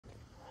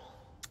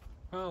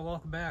Well,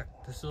 welcome back.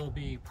 This will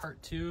be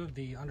part 2 of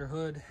the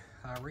underhood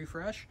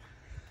refresh.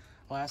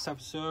 Last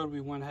episode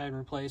we went ahead and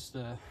replaced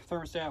the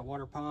thermostat,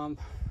 water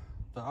pump,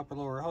 the upper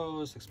lower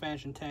hose,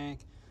 expansion tank,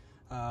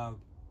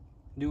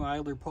 new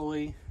idler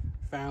pulley.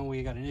 Found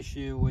we got an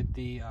issue with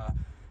the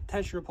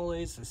tensioner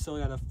pulleys, so still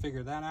got to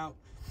figure that out.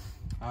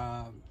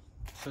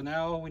 So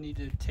now we need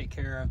to take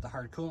care of the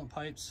hard coolant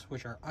pipes,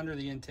 which are under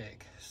the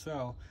intake.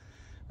 So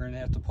we're gonna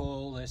have to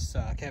pull this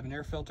cabin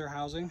air filter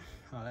housing.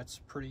 That's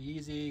pretty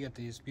easy. Get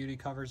these beauty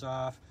covers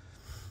off.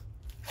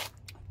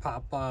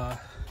 Pop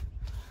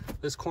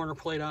this corner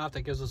plate off.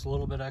 That gives us a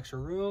little bit extra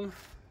room.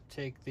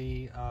 Take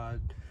the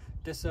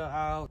DISA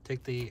out.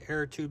 Take the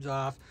air tubes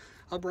off.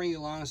 I'll bring you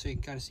along so you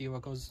can kind of see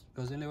what goes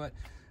into it.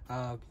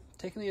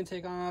 Taking the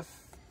intake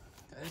off,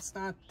 it's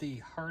not the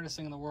hardest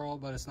thing in the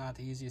world, but it's not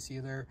the easiest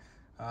either.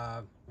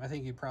 I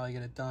think you'd probably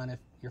get it done if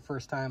your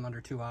first time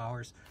under 2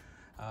 hours.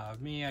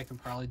 Me, I can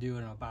probably do it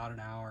in about an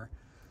hour.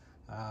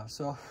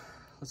 So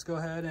let's go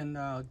ahead and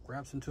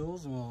grab some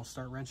tools and we'll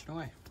start wrenching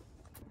away.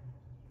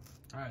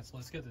 All right, so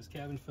let's get this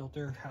cabin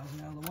filter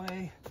housing out of the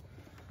way.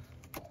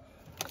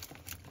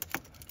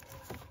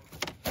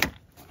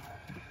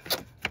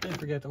 Didn't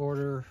forget to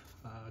order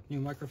new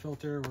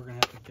microfilter. We're gonna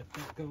have to get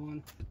that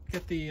going.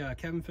 Get the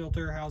cabin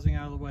filter housing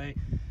out of the way.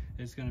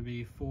 It's gonna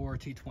be 4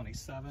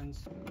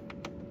 T27s.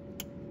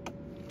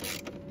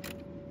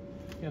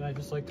 And I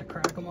just like to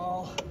crack them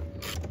all.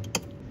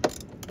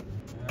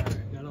 All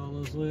right, got all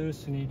those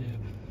loose. We need to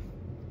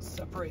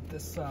separate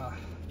this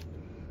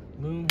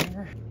loom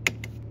here.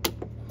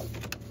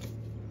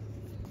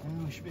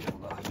 And we should be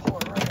able to pull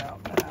it right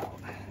out now.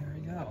 There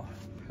we go.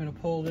 I'm gonna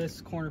pull this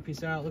corner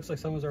piece out. Looks like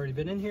someone's already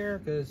been in here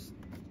because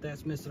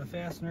that's missing a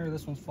fastener.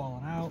 This one's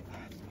falling out.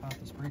 Pop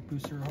this brake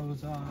booster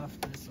hose off,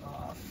 this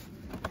off,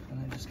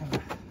 and then just kind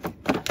of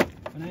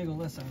finagle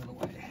this out of the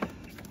way.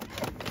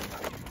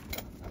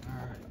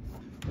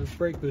 This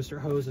brake booster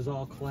hose is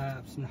all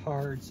collapsed and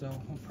hard, so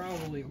we'll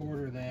probably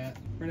order that.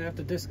 We're gonna have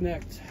to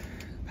disconnect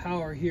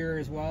power here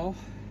as well.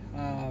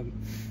 Well,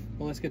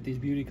 let's get these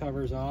beauty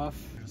covers off.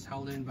 It's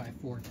held in by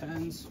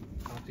 410s.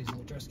 Pop these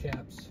little dress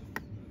caps.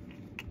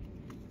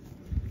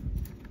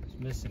 It's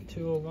missing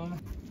 2 of them.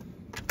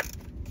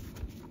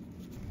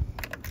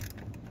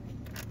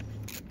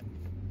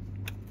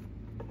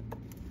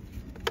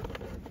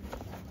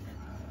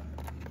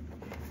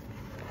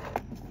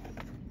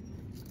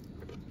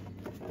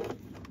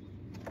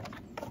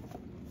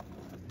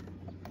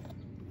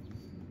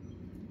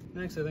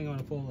 Next, I think I'm going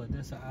to pull the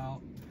DISA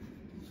out.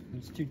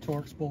 There's 2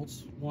 Torx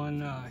bolts,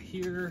 one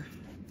here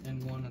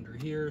and one under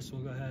here. So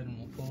we'll go ahead and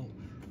we'll pull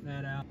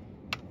that out.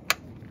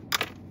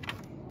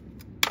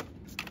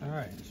 All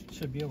right,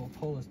 should be able to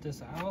pull this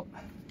DISA out.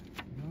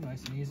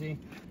 Nice and easy.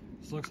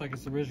 This looks like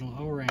it's the original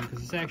O-ring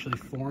because it's actually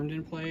formed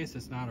in place.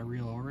 It's not a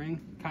real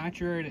O-ring.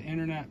 Contrary to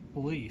internet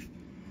belief,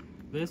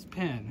 this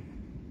pin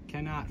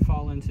cannot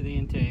fall into the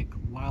intake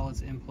while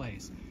it's in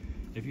place.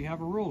 If you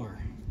have a ruler,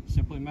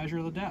 simply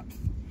measure the depth.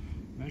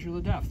 Measure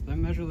the depth,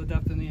 then measure the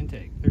depth in the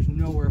intake. There's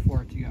nowhere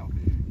for it to go.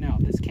 Now,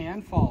 this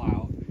can fall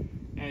out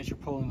as you're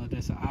pulling the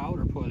DISA out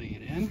or putting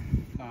it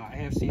in. I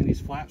have seen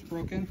these flaps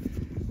broken.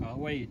 The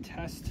way you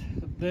test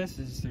this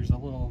is there's a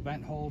little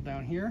vent hole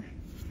down here.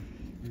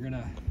 You're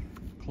gonna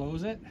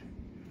close it,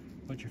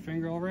 put your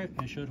finger over it,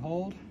 and it should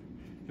hold.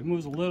 If it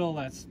moves a little,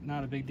 that's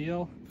not a big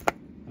deal.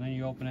 And then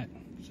you open it,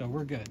 so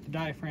we're good. The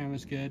diaphragm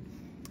is good.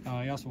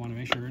 You also wanna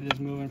make sure it is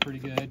moving pretty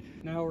good.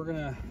 Now we're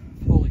gonna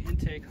pull the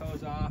intake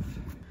hose off.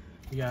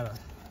 We got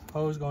a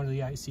hose going to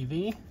the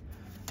ICV.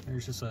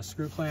 There's just a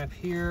screw clamp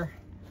here.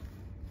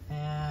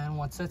 And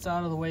once that's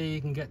out of the way, you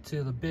can get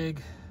to the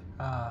big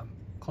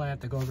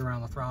clamp that goes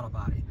around the throttle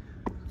body.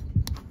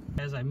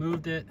 As I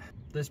moved it,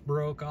 this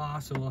broke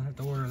off, so we'll have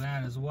to order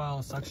that as well,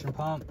 a suction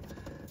pump.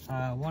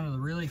 One of the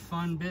really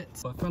fun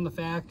bits, but from the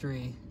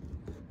factory,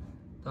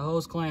 the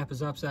hose clamp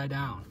is upside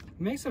down.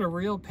 It makes it a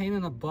real pain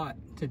in the butt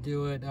to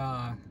do it,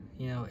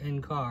 you know,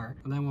 in car.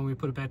 And then when we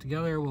put it back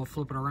together, we'll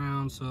flip it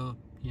around so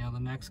you know,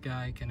 the next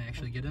guy can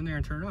actually get in there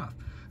and turn it off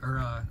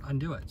or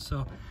undo it.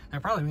 So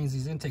that probably means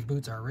these intake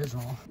boots are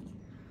original.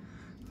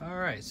 All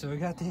right, so we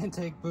got the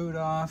intake boot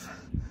off.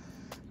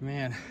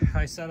 Man,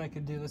 I said I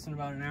could do this in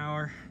about an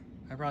hour.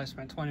 I probably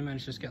spent 20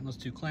 minutes just getting those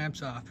 2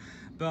 clamps off.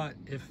 But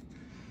if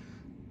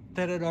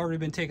that had already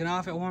been taken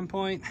off at one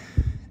point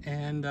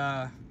and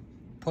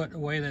put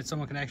away that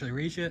someone can actually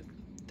reach it,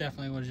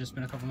 definitely would have just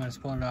been a couple minutes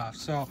pulling it off.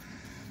 So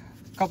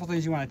a couple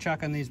things you want to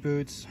check on these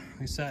boots.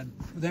 Like I said,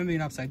 them being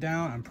upside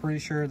down, I'm pretty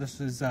sure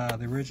this is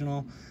the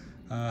original.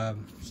 So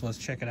let's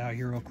check it out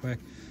here real quick.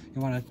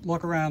 You want to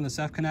look around this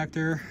F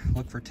connector,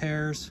 look for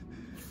tears.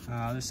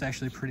 This is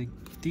actually pretty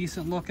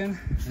decent looking.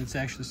 It's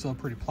actually still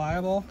pretty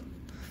pliable,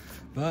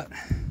 but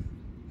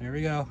there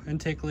we go,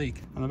 intake leak.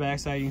 On the back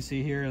side, you can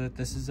see here that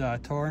this is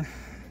torn.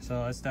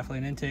 So it's definitely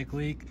an intake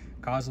leak,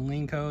 causing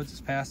lean codes.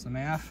 It's past the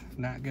MAF,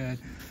 not good.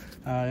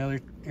 The other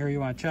area you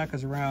want to check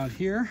is around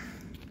here.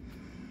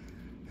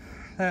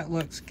 That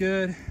looks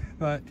good,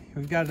 but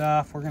we've got it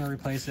off. We're going to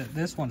replace it.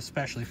 This one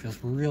especially feels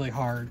really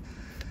hard.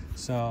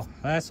 So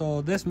that's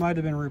all. This might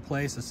have been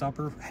replaced, this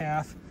upper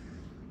half,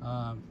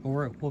 but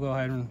we'll go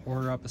ahead and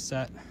order up a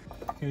set.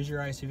 Here's your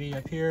ICV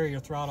up here, your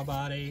throttle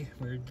body,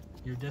 where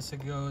your disc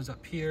goes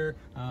up here.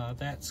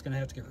 That's gonna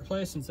have to get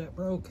replaced since that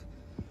broke.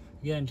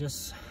 Again,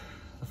 just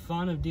the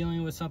fun of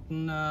dealing with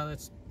something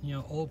that's, you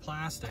know, old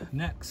plastic.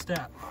 Next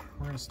step,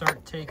 we're gonna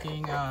start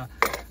taking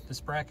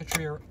this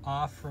bracketry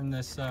off from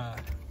this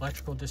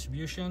electrical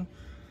distribution.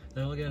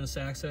 That'll give us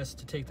access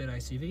to take that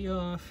ICV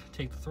off,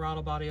 take the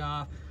throttle body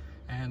off,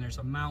 and there's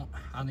a mount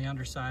on the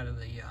underside of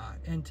the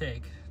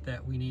intake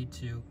that we need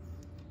to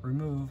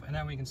remove, and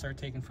then we can start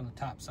taking from the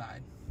top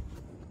side.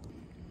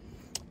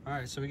 All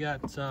right, so we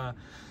got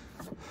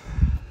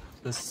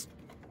this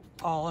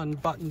all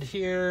unbuttoned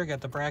here,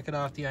 got the bracket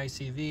off the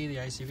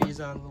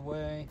ICV's out of the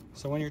way.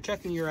 So when you're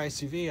checking your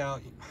ICV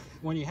out,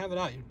 when you have it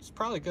out, it's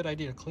probably a good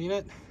idea to clean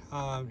it.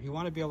 You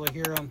want to be able to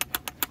hear them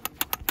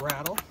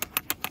rattle.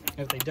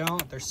 If they don't,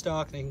 if they're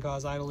stuck, they can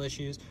cause idle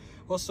issues.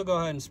 We'll still go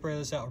ahead and spray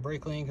this out with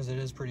brake clean because it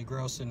is pretty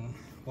gross and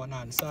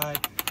whatnot inside,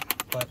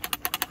 but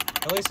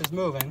at least it's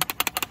moving.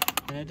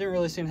 And it didn't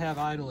really seem to have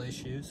idle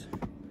issues.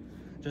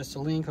 Just the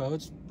lean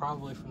codes,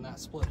 probably from that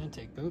split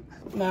intake boot.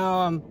 Now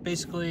I'm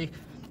basically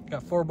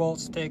got 4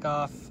 bolts to take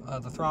off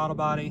the throttle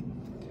body.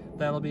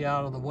 That'll be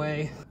out of the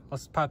way.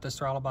 Let's pop this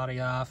throttle body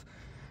off,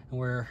 and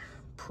we're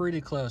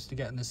pretty close to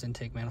getting this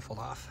intake manifold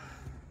off.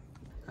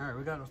 All right,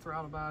 we got the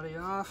throttle body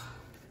off.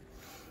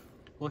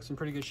 Looks in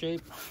pretty good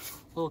shape.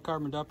 A little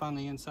carboned up on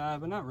the inside,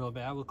 but not real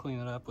bad. We'll clean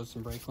it up with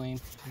some brake clean.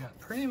 We got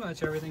pretty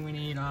much everything we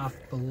need off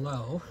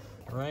below,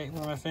 right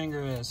where my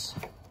finger is.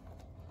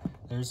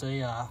 There's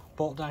a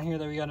bolt down here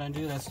that we gotta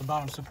undo. That's the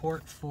bottom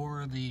support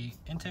for the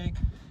intake.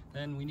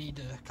 Then we need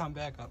to come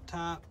back up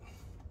top.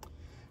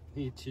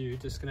 Need to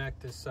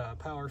disconnect this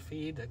power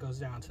feed that goes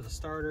down to the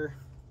starter.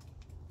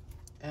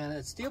 And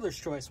it's dealer's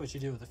choice what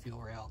you do with the fuel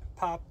rail.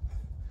 Pop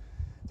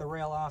the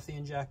rail off the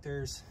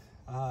injectors.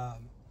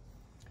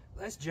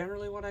 That's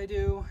generally what I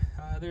do.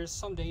 There's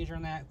some danger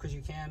in that because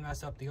you can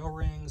mess up the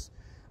O-rings,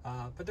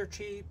 but they're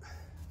cheap.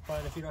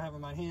 But if you don't have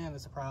them on hand,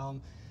 it's a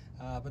problem.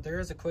 But there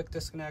is a quick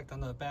disconnect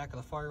on the back of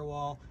the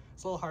firewall.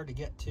 It's a little hard to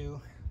get to,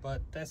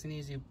 but that's an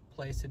easy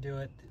place to do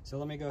it. So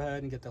let me go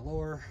ahead and get the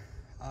lower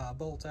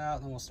bolt out,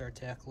 and then we'll start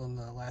tackling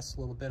the last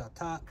little bit up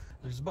top.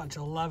 There's a bunch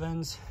of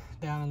 11s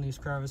down in these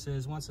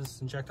crevices. Once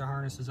this injector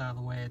harness is out of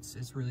the way,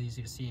 it's really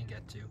easy to see and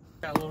get to.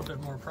 Got a little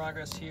bit more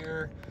progress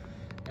here.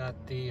 Got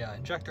the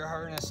injector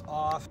harness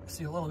off.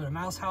 See a little bit of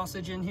mouse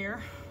housage in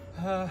here.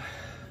 But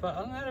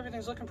other than that,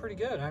 everything's looking pretty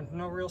good.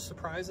 No real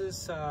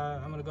surprises.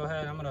 I'm gonna go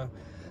ahead, I'm gonna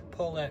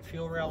pull that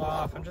fuel rail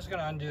off. I'm just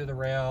gonna undo the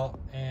rail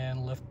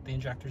and lift the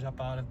injectors up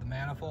out of the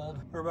manifold.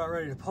 We're about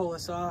ready to pull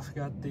this off.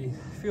 Got the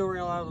fuel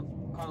rail out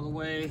of the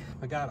way.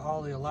 I got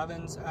all the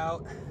 11s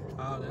out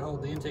that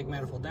hold the intake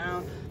manifold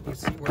down. You can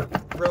see we're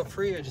rope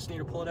free. I just need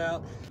to pull it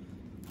out.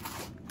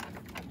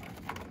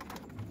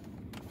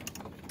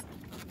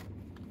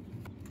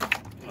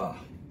 Oh.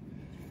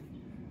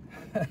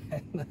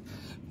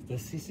 The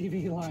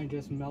CCV line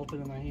just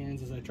melted in my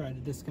hands as I tried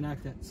to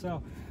disconnect it.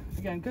 So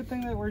again, good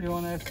thing that we're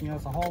doing this. You know,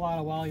 it's a whole lot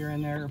of while you're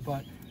in there,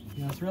 but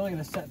you know, it's really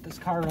going to set this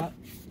car up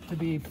to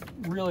be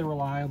really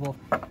reliable.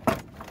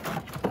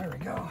 There we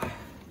go.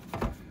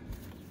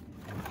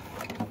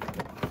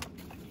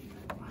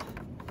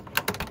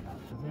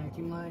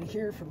 Vacuum line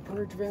here for the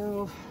purge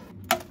valve.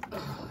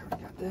 Oh, there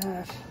we got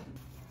that.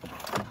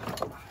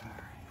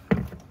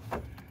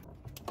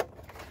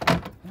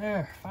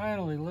 There,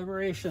 finally,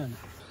 liberation.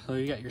 So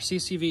you got your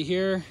CCV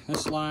here.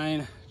 This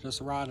line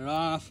just rotted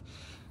off.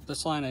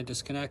 This line I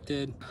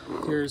disconnected.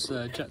 Here's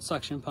the jet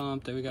suction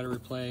pump that we got to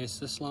replace.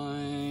 This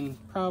line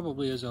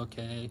probably is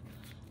okay.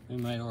 We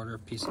might order a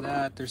piece of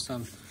that. There's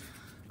some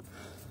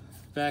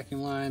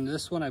vacuum line.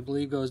 This one I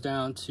believe goes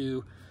down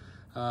to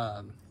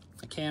a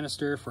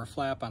canister for a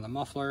flap on the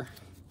muffler.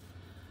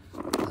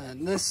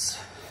 And this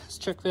is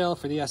check valve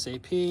for the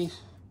SAP.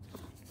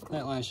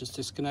 That line's just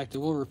disconnected.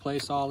 We'll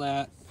replace all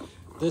that.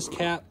 This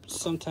cap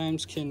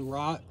sometimes can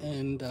rot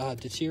and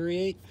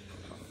deteriorate,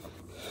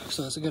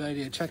 so it's a good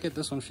idea to check it.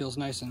 This one feels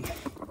nice and,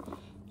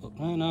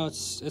 oh no,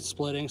 it's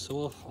splitting, so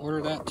we'll order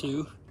that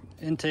too.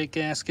 Intake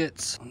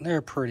gaskets,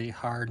 they're pretty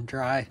hard and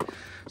dry,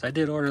 so I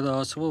did order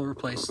those, so we'll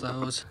replace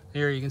those.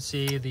 Here you can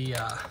see the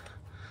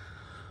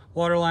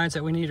water lines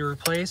that we need to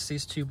replace,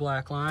 these 2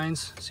 black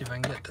lines. See if I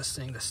can get this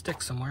thing to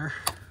stick somewhere.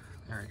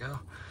 There we go.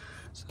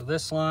 So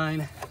this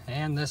line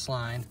and this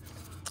line,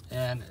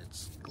 and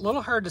it's a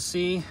little hard to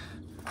see.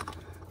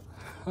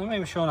 Let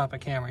me show it up on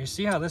camera. You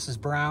see how this is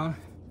brown?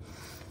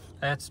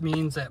 That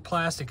means that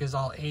plastic is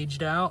all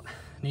aged out,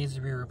 needs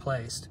to be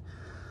replaced.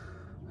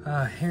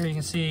 Here you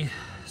can see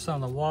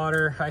some of the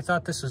water. I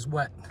thought this was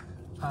wet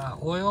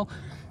oil.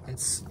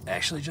 It's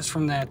actually just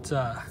from that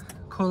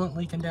coolant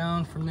leaking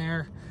down from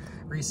there,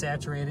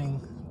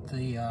 resaturating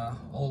the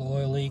old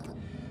oil leak.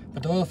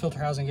 But the oil filter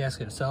housing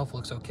gasket itself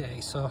looks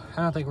okay, so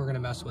I don't think we're gonna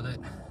mess with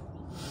it.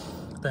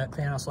 That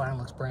panel slide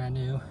looks brand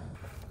new.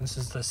 This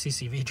is the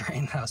CCV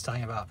drain I was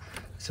telling you about.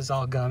 This is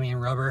all gummy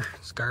and rubber.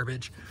 It's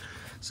garbage.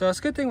 So it's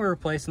a good thing we're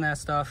replacing that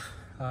stuff.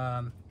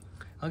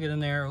 I'll get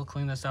in there, we'll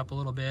clean this up a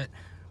little bit,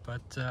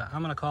 but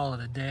I'm gonna call it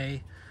a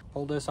day.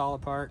 Pull this all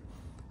apart.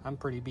 I'm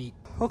pretty beat.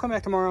 We'll come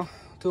back tomorrow,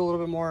 do a little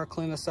bit more,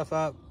 clean this stuff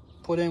up,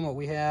 put in what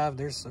we have.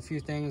 There's a few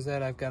things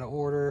that I've got to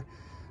order,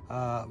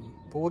 but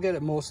we'll get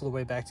it most of the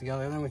way back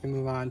together, and then we can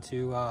move on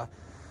to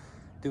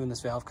doing this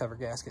valve cover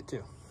gasket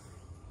too.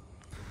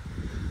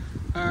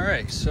 All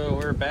right, so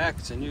we're back.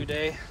 It's a new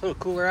day, a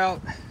little cooler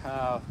out.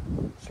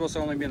 Supposed to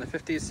only be in the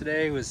 50s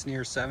today. It was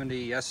near 70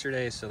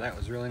 yesterday, so that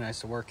was really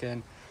nice to work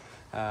in.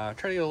 Try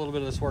to get a little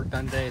bit of this work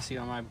done today, see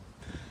how my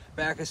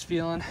back is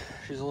feeling.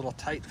 She's a little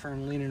tight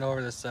from leaning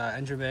over this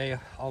engine bay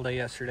all day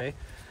yesterday.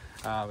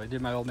 I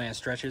did my old man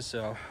stretches,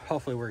 so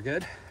hopefully we're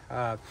good.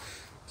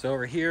 So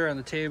over here on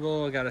the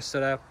table, I got it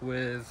set up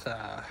with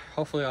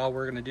hopefully all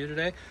we're gonna do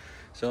today.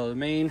 So the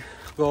main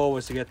goal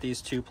was to get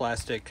these two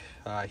plastic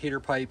heater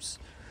pipes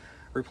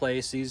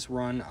replaced. These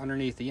run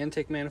underneath the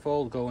intake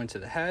manifold, go into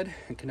the head,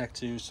 and connect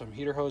to some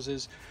heater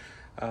hoses.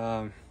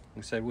 Like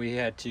I said, we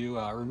had to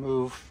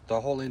remove the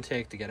whole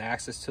intake to get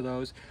access to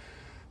those.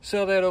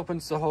 So that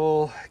opens the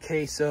whole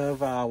case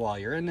of while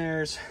you're in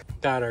there's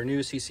got our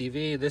new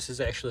CCV. This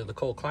is actually the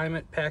cold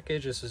climate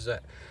package. This is an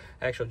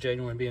actual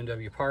genuine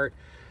BMW part.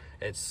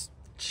 It's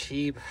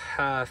cheap.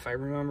 If I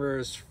remember,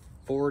 it's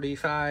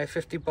 45,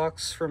 50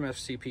 bucks from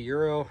FCP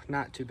Euro.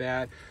 Not too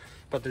bad.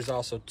 But there's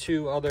also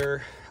two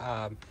other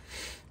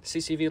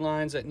CCV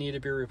lines that need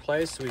to be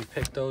replaced. So we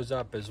picked those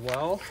up as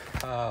well.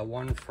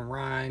 One from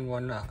Ryan,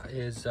 one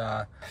is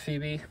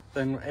Phoebe.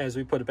 Then as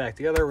we put it back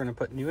together, we're gonna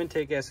put new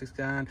intake gaskets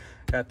on.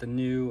 Got the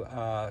new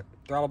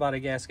throttle body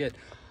gasket,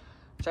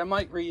 which I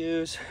might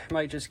reuse,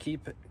 might just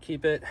keep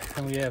it.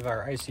 And we have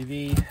our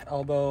ICV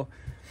elbow.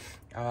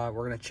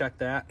 We're gonna check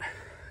that.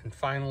 And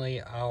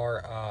finally,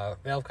 our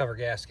valve cover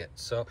gasket.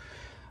 So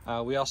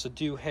we also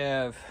do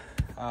have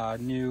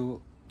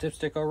new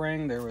dipstick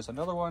O-ring. There was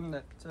another one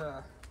that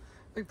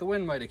I think the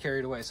wind might have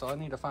carried away, so I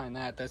need to find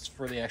that. That's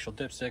for the actual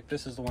dipstick.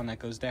 This is the one that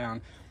goes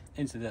down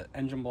into the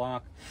engine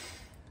block,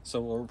 so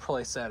we'll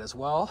replace that as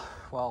well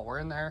while we're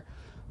in there.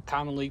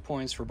 Common leak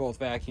points for both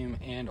vacuum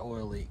and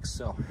oil leaks.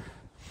 So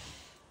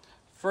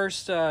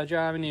first job,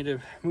 I need to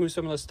move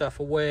some of this stuff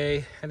away.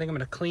 I think I'm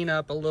going to clean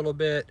up a little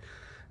bit,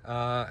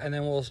 and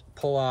then we'll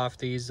pull off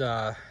these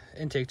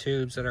intake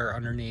tubes that are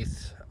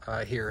underneath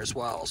here as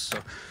well. So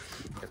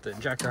get the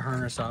injector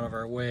harness out of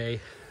our way,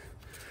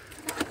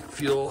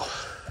 fuel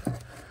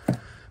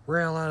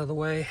rail out of the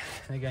way,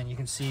 and again you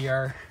can see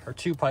our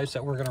two pipes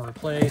that we're going to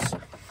replace.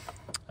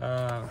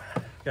 Got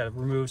to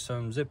remove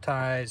some zip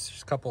ties.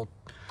 There's a couple,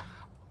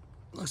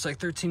 looks like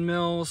 13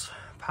 mils.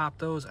 Pop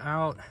those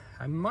out.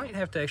 I might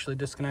have to actually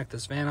disconnect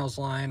this Van Hose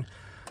line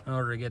in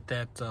order to get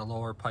that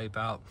lower pipe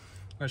out.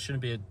 That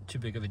shouldn't be too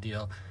big of a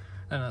deal.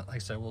 And like I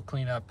said, we'll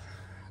clean up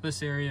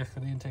this area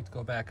for the intake to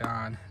go back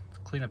on,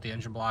 clean up the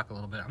engine block a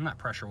little bit. I'm not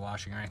pressure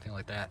washing or anything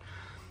like that,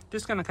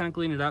 just gonna kind of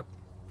clean it up.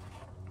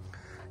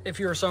 If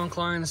you're so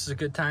inclined, this is a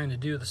good time to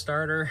do the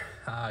starter.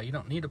 You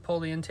don't need to pull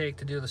the intake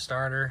to do the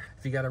starter.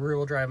 If you got a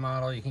rear-wheel drive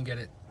model, you can get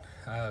it.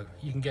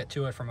 You can get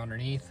to it from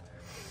underneath.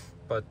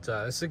 But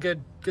it's a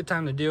good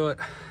time to do it.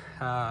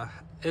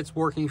 It's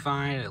working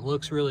fine. It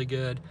looks really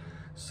good.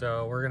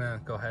 So we're gonna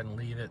go ahead and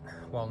leave it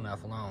well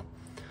enough alone.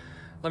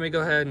 Let me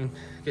go ahead and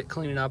get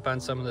cleaning up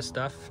on some of this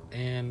stuff,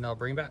 and I'll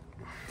bring you back.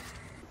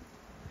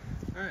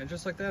 All right,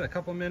 just like that, a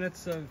couple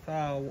minutes of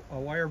a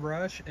wire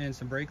brush and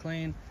some brake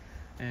clean,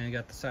 and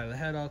got the side of the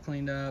head all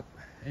cleaned up.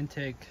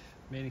 Intake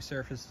mating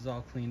surface is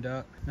all cleaned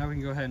up. Now we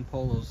can go ahead and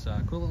pull those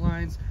coolant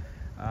lines.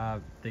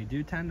 They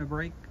do tend to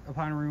break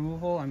upon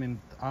removal. I mean,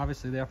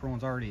 obviously the upper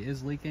one's already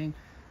is leaking,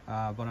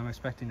 but I'm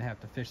expecting to have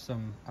to fish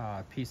some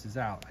pieces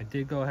out. I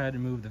did go ahead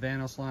and move the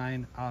Van Hose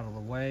line out of the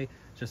way.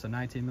 It's just a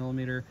 19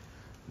 millimeter.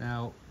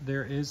 Now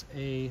there is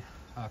a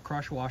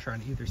crush washer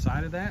on either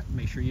side of that.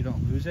 Make sure you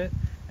don't lose it,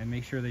 and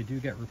make sure they do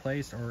get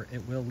replaced or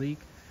it will leak.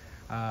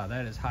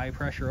 That is high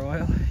pressure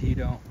oil. You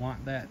don't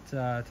want that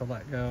to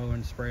let go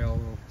and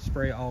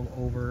spray all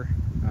over,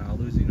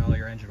 losing all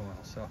your engine oil.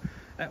 So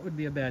that would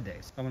be a bad day.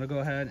 So I'm gonna go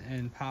ahead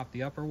and pop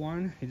the upper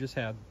one. You just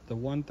have the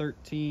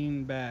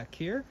 113 back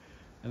here,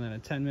 and then a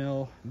 10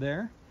 mil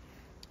there.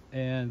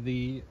 And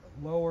the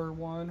lower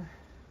one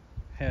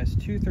has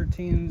two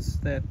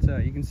 13s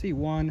that you can see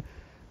one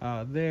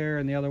there,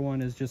 and the other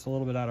one is just a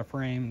little bit out of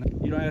frame.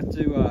 You don't have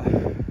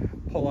to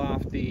pull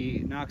off the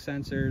knock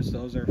sensors.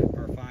 Those are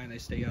fine. They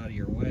stay out of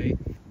your way.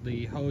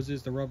 The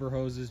hoses, the rubber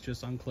hoses,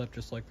 just unclip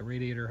just like the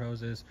radiator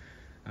hoses.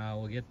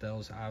 We'll get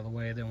those out of the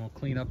way, then we'll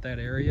clean up that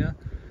area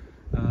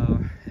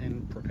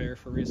and prepare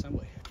for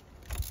reassembly.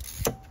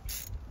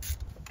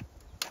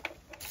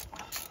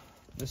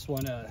 This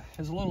one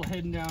is a little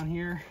hidden down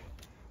here,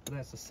 but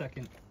that's the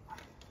second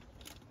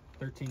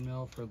 13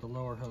 mil for the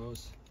lower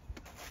hose.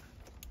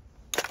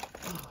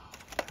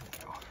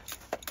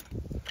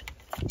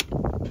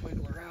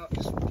 Wiggle her out,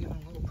 just giving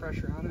a little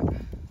pressure on it.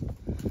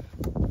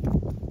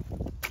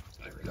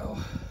 There we go.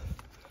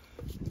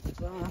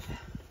 It's off.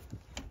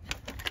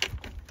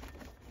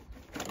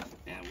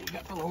 And we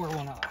got the lower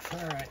one off.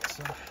 All right,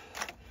 so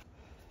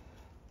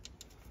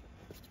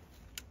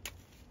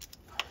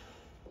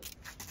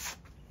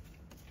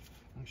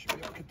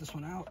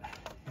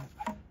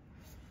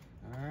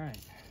All right.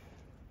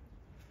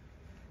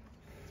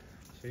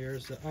 So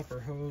here's the upper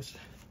hose,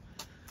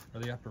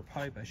 or the upper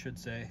pipe, I should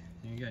say.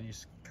 And again, you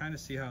kind of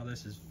see how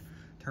this is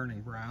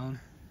turning brown.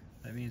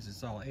 That means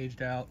it's all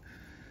aged out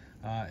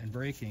and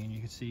breaking. And you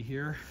can see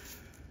here,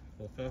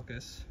 we'll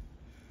focus.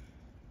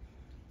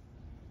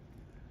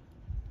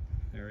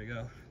 There we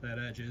go. That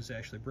edge is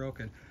actually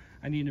broken.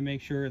 I need to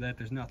make sure that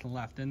there's nothing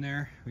left in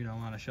there. We don't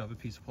want to shove a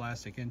piece of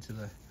plastic into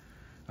the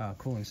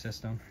cooling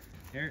system.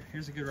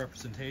 Here's a good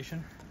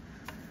representation.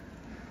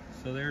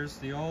 So there's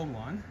the old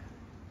one.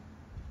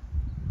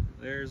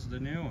 There's the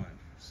new one.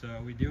 So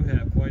we do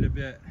have quite a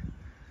bit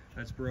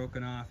that's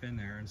broken off in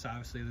there, and so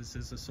obviously this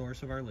is the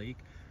source of our leak.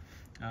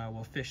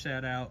 We'll fish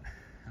that out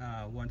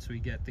once we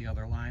get the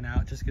other line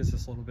out. Just gives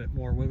us a little bit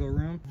more wiggle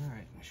room. All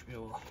right, I should be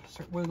able to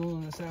start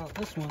wiggling this out.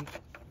 This one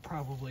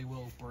probably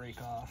will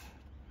break off.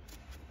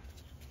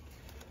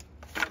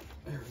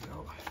 There we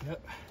go.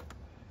 Yep.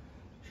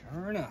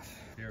 Sure enough.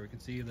 Here we can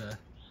see the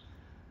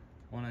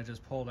one I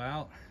just pulled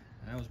out.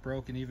 That was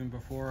broken even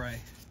before I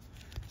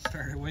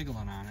started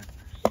wiggling on it.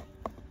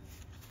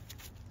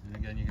 And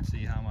again, you can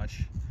see how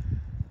much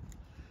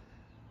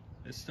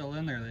is still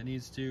in there that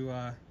needs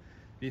to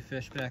be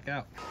fished back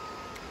out.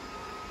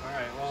 All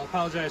right, well, I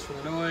apologize for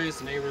the noise.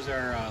 The neighbors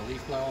are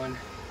leaf blowing,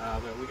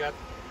 but we got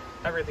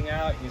everything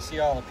out. You can see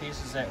all the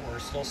pieces that were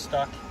still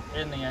stuck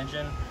in the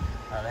engine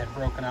that had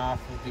broken off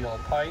with the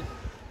old pipe.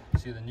 You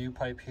see the new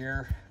pipe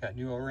here, got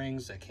new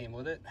O-rings that came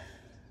with it.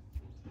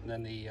 And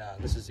then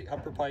this is the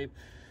upper pipe.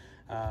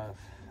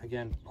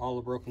 Again, all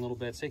the broken little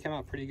bits. They came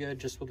out pretty good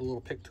just with a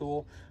little pick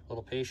tool, a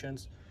little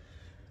patience.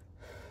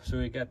 So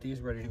we got these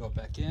ready to go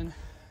back in.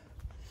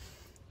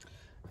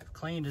 I've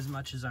cleaned as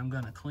much as I'm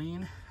gonna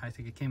clean. I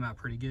think it came out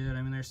pretty good.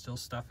 I mean, there's still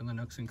stuff in the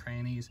nooks and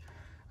crannies,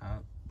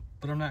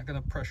 but I'm not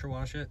gonna pressure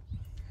wash it.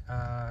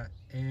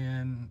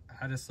 And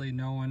honestly,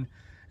 no one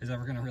is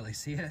ever gonna really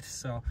see it.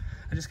 So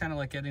I just kind of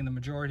like getting the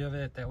majority of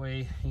it. That way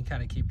you can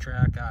kind of keep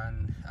track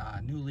on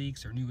new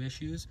leaks or new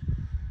issues.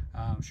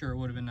 I'm sure it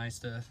would have been nice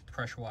to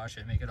pressure wash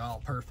it, make it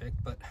all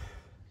perfect, but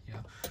you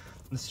know,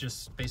 this is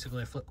just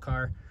basically a flip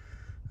car.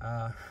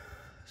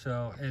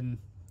 And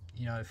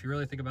you know, if you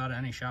really think about it,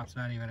 any shop's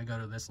not even gonna go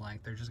to this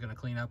length. They're just gonna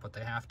clean up what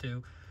they have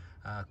to,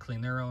 clean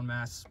their own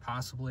mess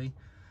possibly,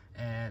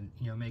 and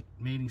you know, make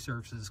mating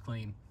surfaces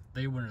clean.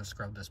 They wouldn't have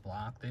scrubbed this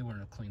block. They wouldn't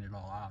have cleaned it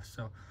all off.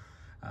 So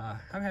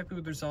I'm happy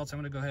with the results. I'm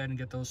gonna go ahead and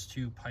get those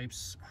two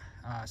pipes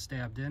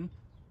stabbed in.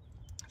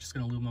 Just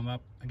gonna lube them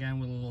up again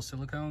with a little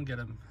silicone, get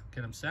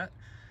them set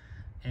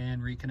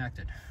and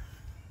reconnected.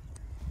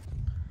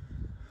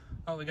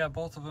 Well, we got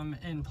both of them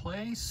in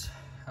place.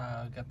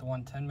 Got the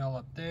 110 mil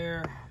up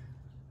there,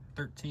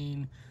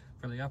 13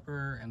 for the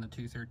upper and the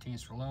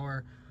 213s for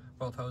lower.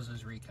 Both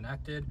hoses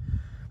reconnected.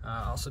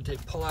 Also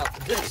pull out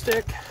the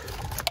dipstick.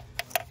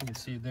 You can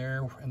see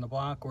there in the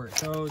block where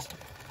it goes.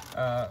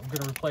 I'm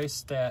gonna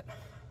replace that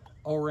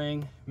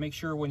O-ring. Make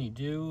sure when you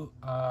do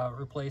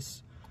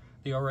replace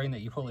the O-ring that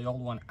you pull the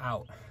old one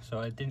out. So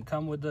it didn't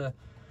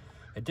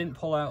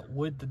pull out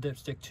with the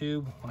dipstick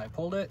tube when I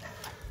pulled it.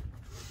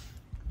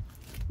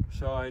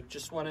 So I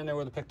just went in there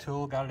with a pick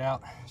tool, got it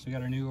out. So we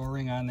got our new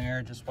O-ring on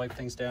there, just wipe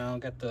things down,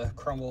 got the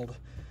crumbled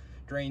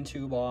drain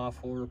tube off.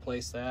 We'll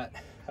replace that.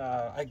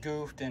 I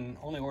goofed and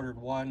only ordered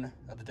one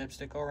of the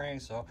dipstick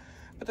O-ring, so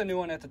put the new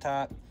one at the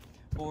top.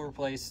 We'll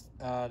replace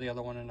the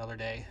other one another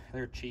day.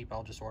 They're cheap,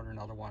 I'll just order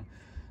another one.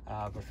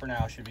 But for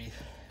now, it should be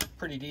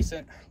pretty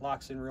decent.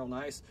 Locks in real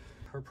nice.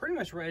 We're pretty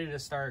much ready to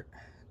start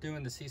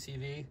doing the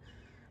CCV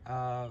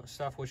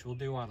stuff, which we'll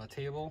do on the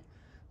table.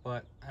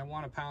 But I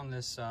want to pound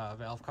this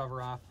valve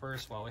cover off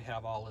first while we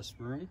have all this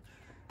room.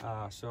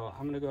 So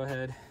I'm going to go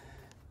ahead.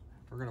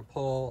 We're going to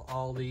pull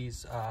all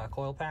these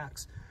coil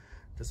packs,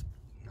 just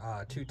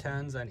 2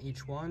 10s on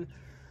each one,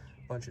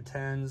 a bunch of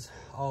 10s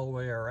all the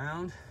way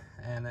around,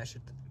 and that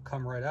should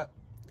come right up,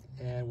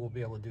 and we'll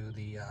be able to do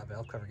the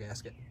valve cover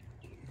gasket.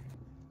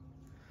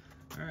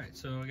 All right,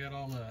 so I got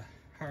all the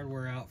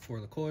hardware out for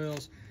the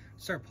coils.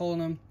 Start pulling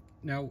them.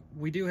 Now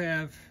we do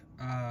have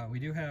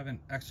an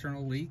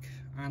external leak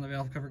on the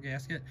valve cover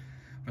gasket,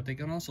 but they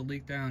can also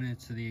leak down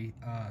into the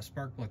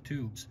spark plug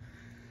tubes.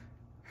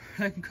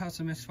 That can cause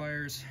some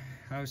misfires.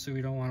 Obviously,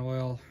 we don't want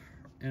oil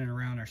in and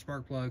around our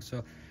spark plugs, so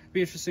it'd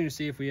be interesting to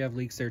see if we have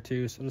leaks there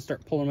too. So let's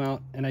start pulling them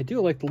out, and I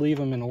do like to leave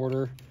them in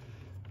order.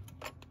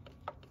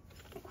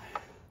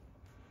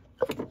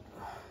 I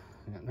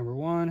got number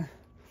 1,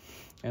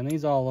 and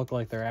these all look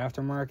like they're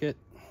aftermarket,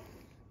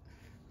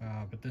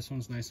 but this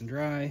one's nice and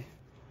dry.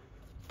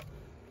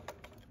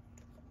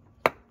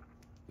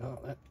 Oh,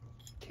 that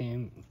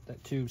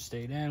tube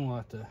stayed in. We'll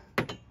have to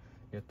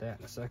get that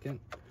in a second.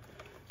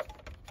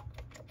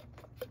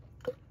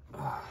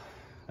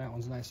 That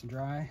one's nice and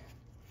dry.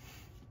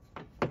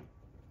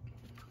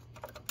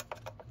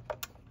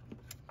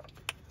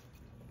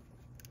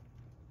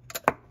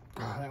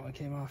 That one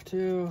came off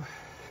too.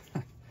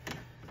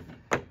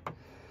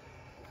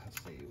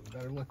 Let's see,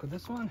 better luck with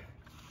this one.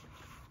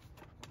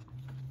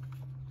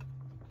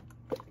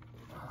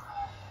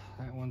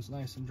 That one's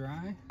nice and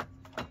dry.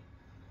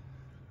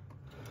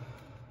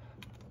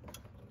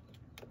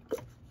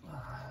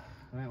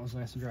 and that was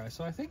nice and dry.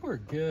 So I think we're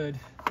good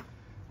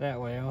that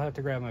way. I'll have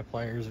to grab my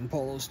pliers and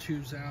pull those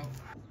tubes out.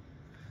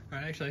 All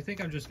right, actually, I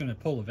think I'm just gonna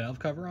pull the valve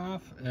cover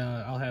off.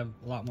 I'll have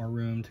a lot more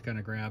room to kind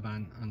of grab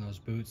on those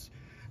boots.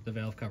 The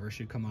valve cover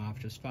should come off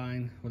just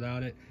fine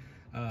without it.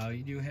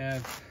 You do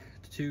have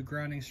 2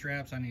 grounding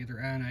straps on either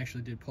end. I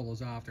actually did pull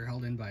those off. They're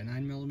held in by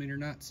 9mm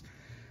nuts.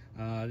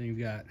 Then you've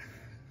got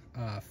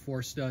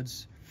 4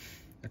 studs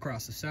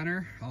across the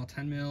center, all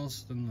 10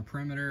 mils. Then the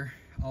perimeter,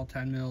 all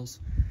 10 mils.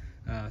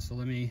 So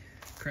let me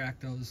crack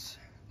those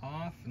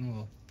off and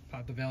we'll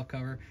pop the valve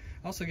cover.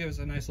 Also gives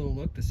us a nice little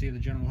look to see the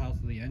general health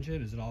of the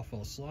engine. Is it all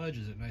full of sludge?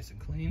 Is it nice and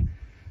clean?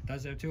 It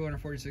does have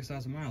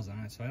 246,000 miles on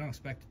it, so I don't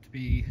expect it to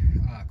be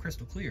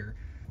crystal clear.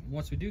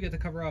 Once we do get the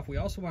cover off, we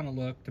also want to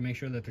look to make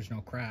sure that there's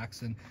no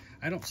cracks, and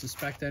I don't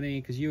suspect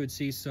any, because you would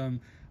see some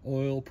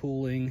oil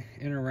pooling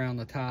in and around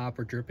the top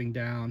or dripping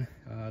down.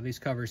 These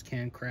covers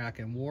can crack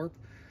and warp,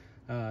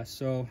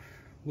 so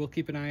we'll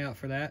keep an eye out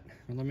for that.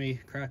 And let me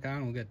crack on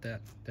and we'll get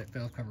that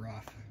valve cover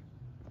off.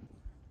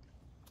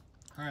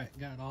 All right,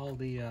 got all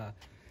the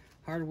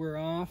hardware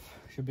off.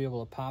 Should be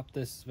able to pop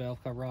this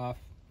valve cover off.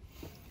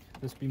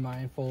 Just be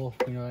mindful,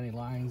 any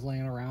lines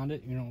laying around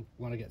it. You don't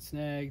want to get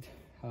snagged.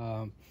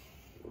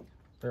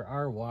 There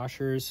are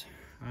washers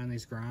on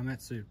these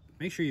grommets, so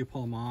make sure you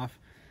pull them off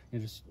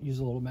and just use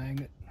a little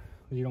magnet.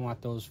 You don't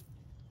want those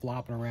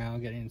flopping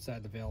around, getting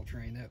inside the valve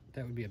train.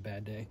 That would be a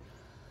bad day.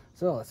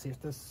 So let's see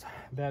if this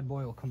bad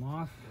boy will come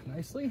off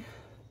nicely.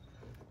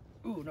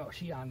 Ooh, no,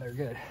 she on there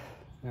good.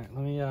 All right,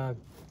 let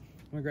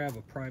me grab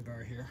a pry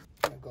bar here.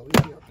 Go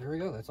easy up. There we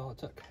go. That's all it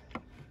took.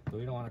 So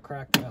we don't want to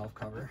crack the valve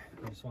cover.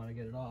 We just want to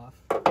get it off.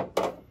 And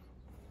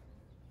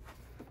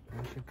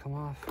it should come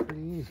off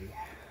pretty easy.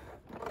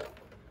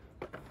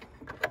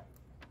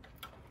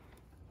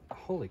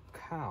 Holy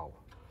cow.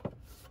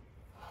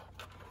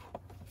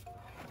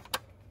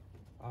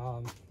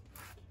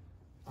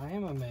 I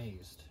am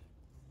amazed.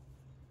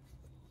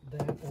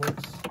 That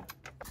works.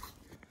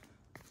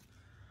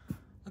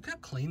 Look how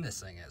clean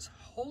this thing is.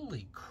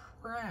 Holy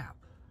crap.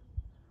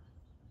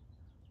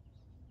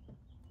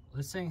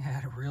 This thing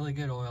had really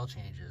good oil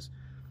changes.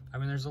 I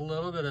mean, there's a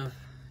little bit of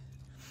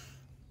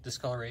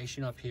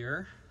discoloration up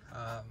here,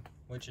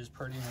 which is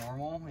pretty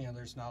normal.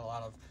 There's not a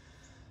lot of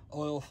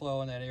oil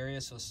flow in that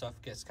area, so stuff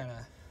gets kind of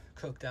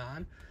cooked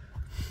on.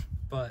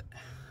 But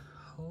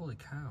holy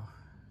cow,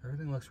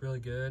 everything looks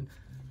really good.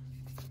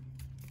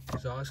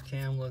 Exhaust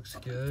cam looks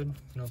good.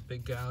 No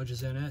big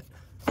gouges in it.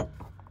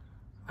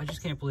 I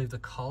just can't believe the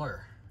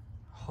color.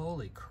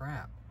 Holy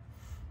crap.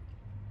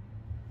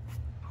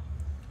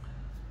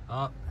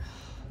 Oh,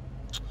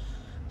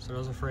 that's what I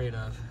was afraid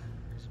of.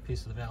 There's a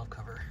piece of the valve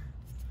cover.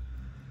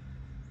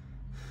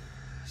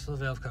 So the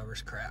valve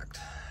cover's cracked.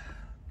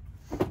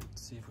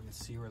 Let's see if we can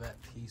see where that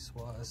piece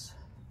was.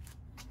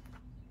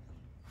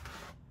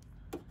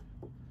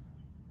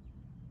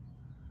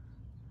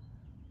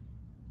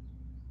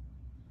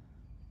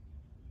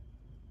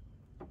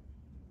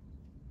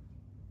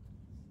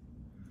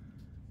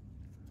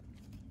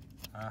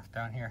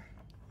 Down here.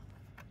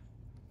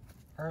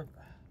 Or,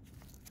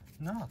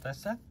 no,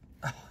 that's not.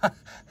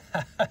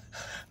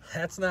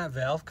 That's not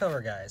valve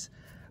cover, guys.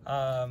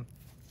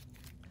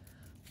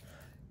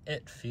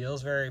 It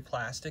feels very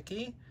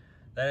plasticky.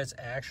 That is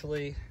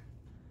actually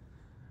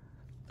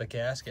the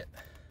gasket.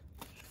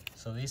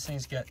 So these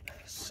things get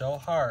so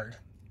hard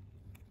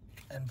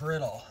and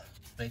brittle,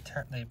 they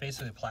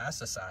basically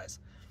plasticize.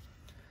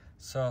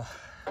 So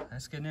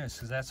that's good news,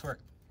 because that's where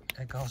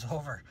it goes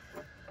over.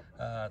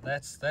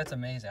 That's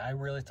amazing. I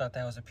really thought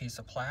that was a piece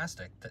of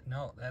plastic.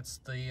 No, that's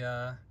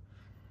the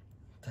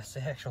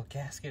actual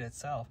gasket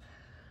itself.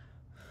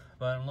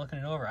 But I'm looking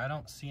it over. I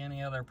don't see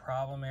any other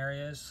problem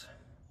areas.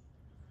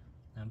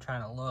 I'm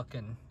trying to look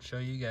and show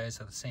you guys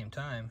at the same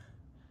time.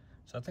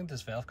 So I think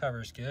this valve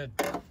cover is good.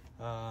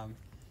 I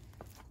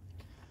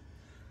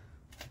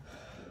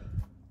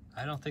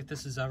don't think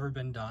this has ever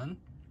been done,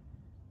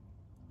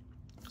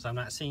 because I'm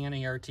not seeing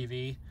any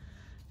RTV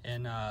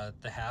in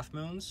the half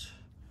moons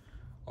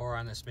or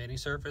on this mating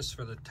surface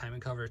for the timing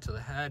cover to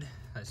the head.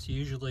 That's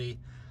usually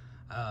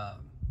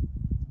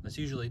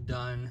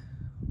done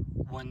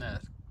when the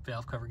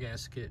valve cover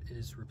gasket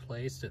is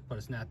replaced, but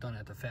it's not done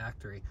at the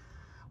factory.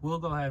 We'll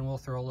go ahead and we'll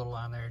throw a little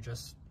on there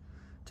just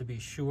to be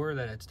sure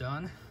that it's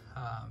done.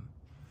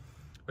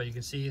 But you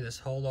can see this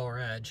whole lower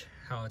edge,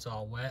 how it's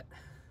all wet,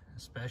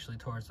 especially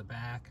towards the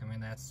back. I mean,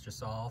 that's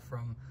just all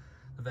from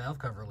the valve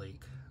cover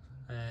leak.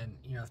 And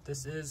if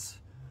this is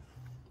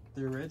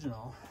the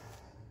original,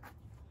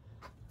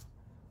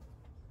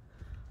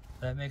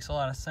 that makes a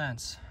lot of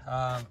sense.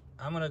 I'm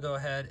gonna go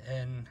ahead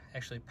and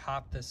actually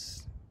pop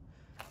this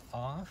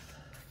off.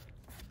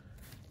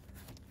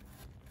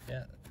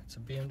 Yeah, it's a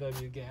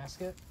BMW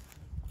gasket.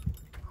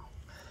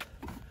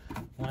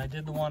 When I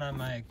did the one on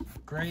my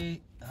gray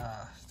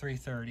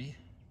 330, see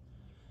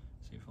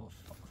if it'll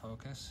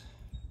focus.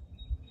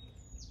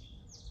 See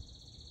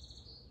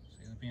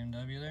the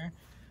BMW there?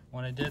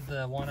 When I did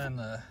the one on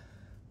the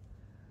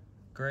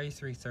gray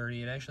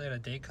 330, it actually had a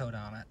date code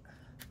on it.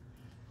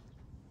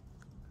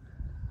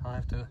 I'll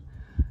have to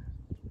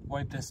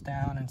wipe this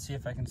down and see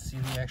if I can see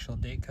the actual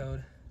date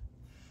code.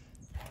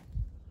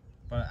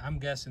 But I'm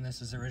guessing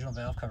this is the original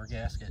valve cover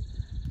gasket.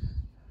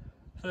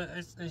 So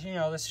it's, you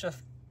know, this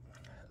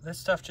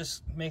stuff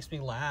just makes me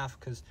laugh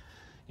because,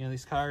 you know,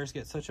 these cars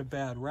get such a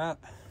bad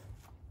rep.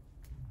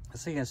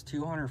 This thing has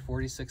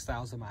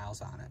 246,000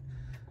 miles on it.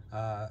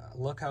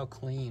 Look how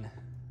clean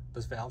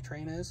this valve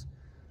train is.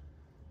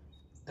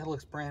 It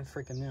looks brand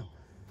freaking new.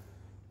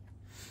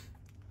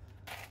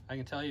 I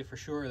can tell you for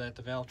sure that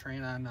the valve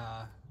train on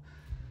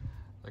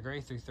the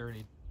gray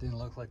 330 didn't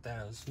look like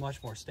that. It was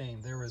much more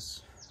stained. There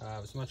was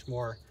it was much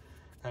more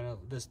kind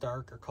of this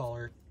darker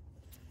color.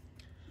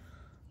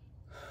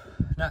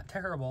 Not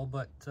terrible,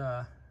 but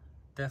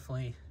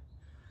definitely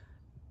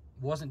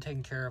wasn't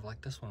taken care of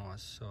like this one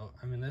was. So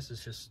I mean, this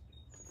is just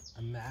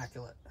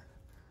immaculate.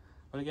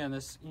 But again,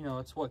 this, you know,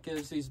 it's what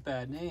gives these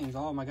bad names.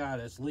 Oh my God,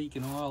 it's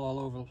leaking oil all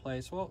over the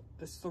place. Well,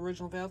 this is the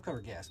original valve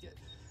cover gasket.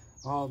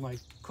 Oh, my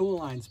coolant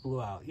lines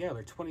blew out. Yeah,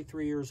 they're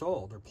 23 years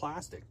old. They're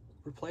plastic.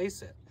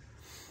 Replace it.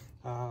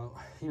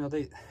 You know,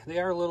 they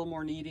are a little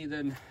more needy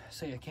than,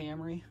 say, a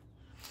Camry,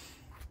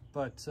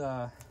 but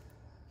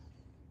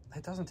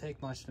it doesn't take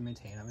much to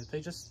maintain them. If they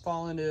just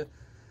fall into,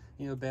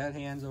 you know, bad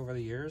hands over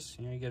the years,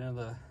 you know, you get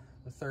into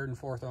the third and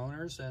fourth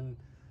owners, and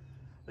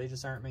they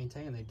just aren't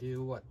maintained. They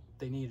do what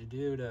they need to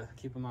do to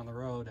keep them on the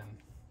road and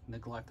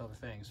neglect other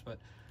things. But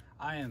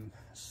I am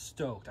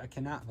stoked. I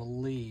cannot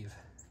believe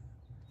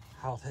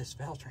how this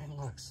valve train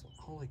looks.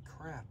 Holy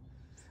crap.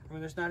 I mean,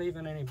 there's not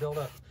even any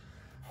buildup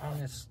on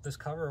this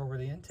cover over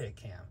the intake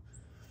cam.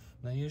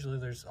 Now usually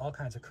there's all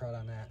kinds of crud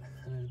on that,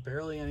 and there's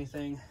barely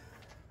anything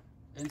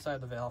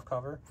inside the valve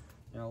cover.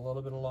 You know, a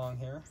little bit along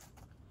here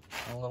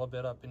and a little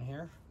bit up in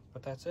here,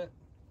 but that's it.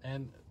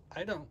 And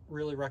I don't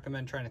really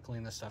recommend trying to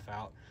clean this stuff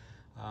out.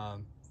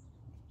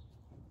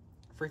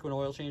 Frequent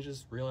oil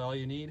changes, really all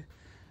you need.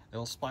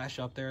 It'll splash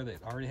up there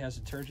that already has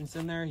detergents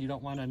in there. You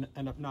don't want to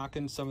end up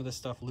knocking some of this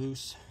stuff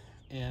loose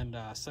and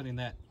setting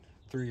that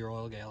through your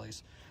oil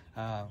galleys.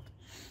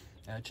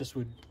 It just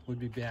would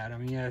be bad. I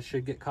mean, yeah, it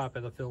should get caught by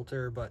the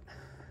filter, but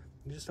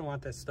you just don't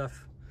want that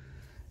stuff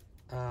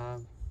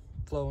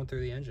flowing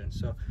through the engine.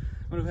 So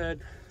I'm gonna go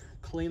ahead,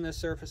 clean this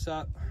surface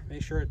up,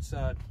 make sure it's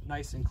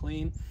nice and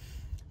clean.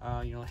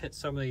 You know, hit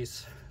some of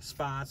these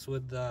spots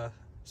with the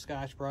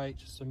Scotch-Brite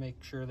just to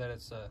make sure that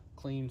it's a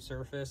clean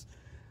surface.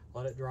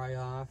 Let it dry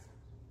off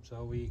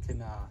so we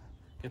can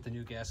get the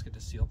new gasket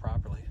to seal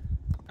properly.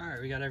 All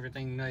right, we got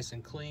everything nice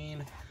and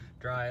clean,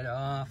 dry it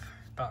off,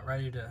 about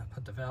ready to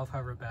put the valve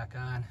cover back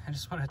on. I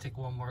just want to take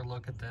one more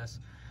look at this.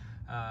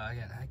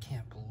 Again, I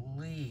can't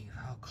believe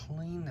how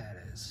clean that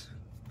is.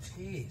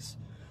 Jeez.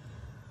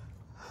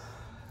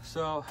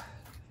 So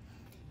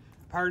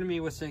part of me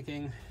was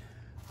thinking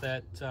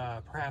that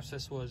perhaps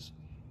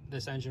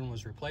this engine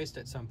was replaced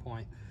at some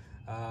point.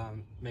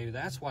 Maybe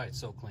that's why it's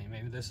so clean.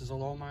 Maybe this is a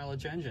low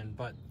mileage engine.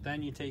 But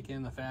then you take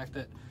in the fact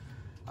that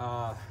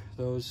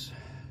those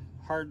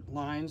hard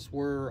lines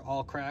were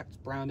all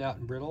cracked, browned out,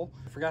 and brittle.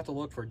 I forgot to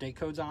look for date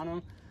codes on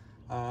them,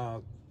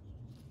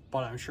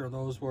 but I'm sure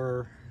those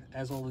were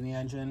as old in the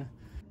engine.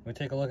 We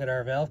take a look at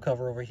our valve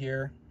cover over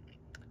here.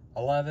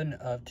 11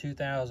 of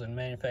 2000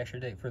 manufacture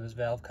date for this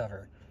valve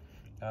cover.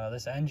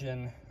 This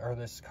engine, or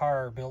this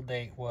car build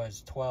date,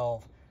 was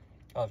 12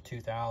 of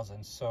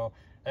 2000, so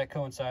that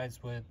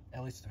coincides with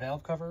at least the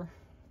valve cover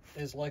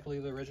is likely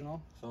the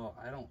original, so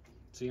I don't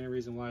see any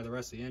reason why the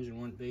rest of the engine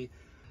wouldn't be.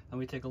 Let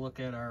me take a look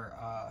at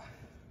our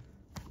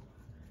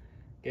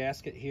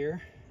gasket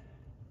here.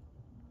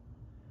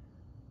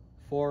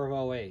 4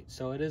 of 08,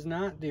 so it is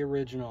not the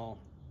original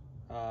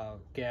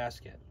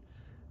gasket,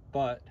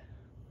 but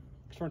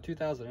it's from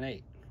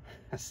 2008.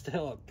 It's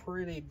still a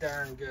pretty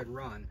darn good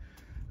run.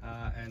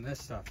 And this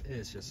stuff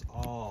is just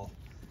all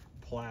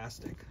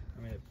plastic.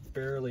 I mean, it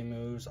barely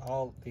moves.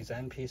 All these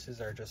end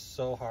pieces are just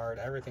so hard.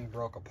 Everything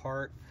broke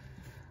apart.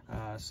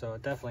 So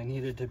it definitely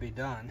needed to be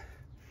done.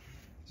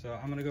 So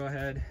I'm gonna go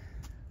ahead,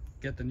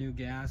 get the new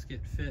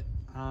gasket fit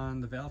on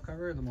the valve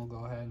cover, then we'll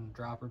go ahead and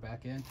drop her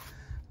back in.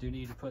 Do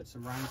need to put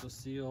some Rhinzel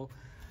seal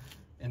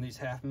in these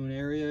half moon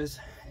areas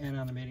and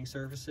on the mating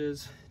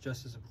surfaces,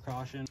 just as a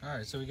precaution. All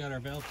right, so we got our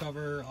valve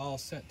cover all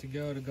set to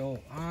go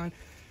on.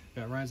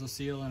 Got Rhinzel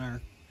seal in our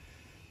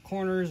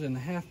corners and the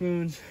half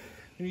moons.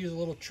 I'm gonna use a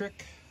little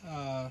trick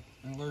I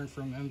learned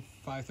from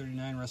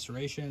M539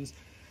 restorations.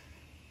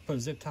 Put a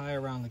zip tie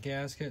around the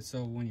gasket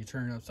so when you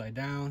turn it upside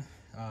down,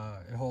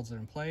 it holds it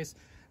in place.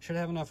 Should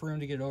have enough room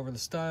to get over the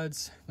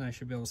studs. Then I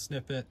should be able to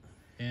snip it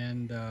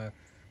and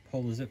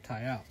pull the zip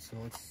tie out. So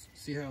let's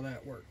see how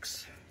that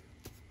works.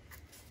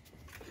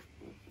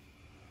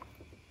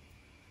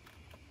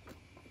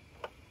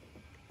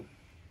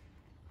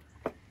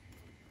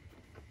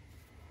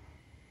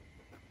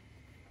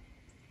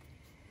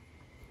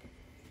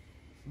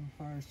 So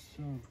far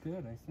so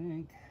good, I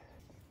think.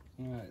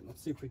 All right,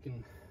 let's see if we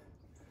can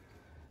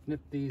nip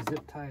these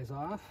zip ties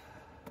off.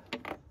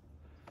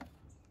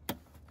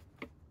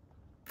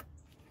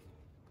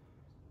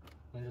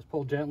 And just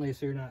pull gently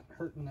so you're not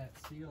hurting that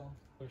seal,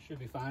 but it should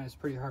be fine. It's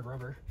pretty hard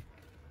rubber.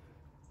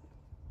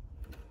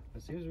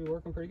 it seems to be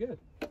working pretty good.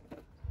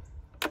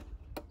 There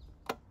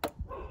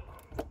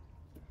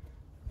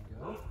you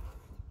go.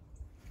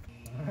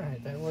 All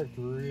right, that worked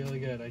really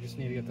good. I just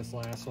need to get this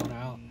last one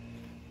out.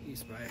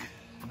 Use my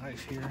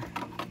knife here.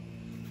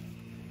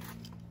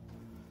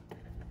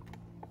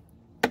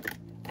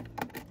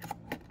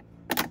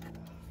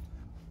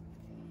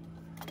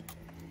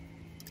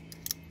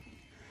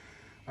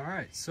 All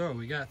right, so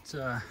we got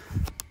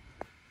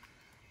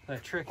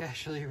that trick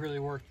actually really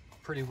worked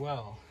pretty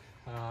well.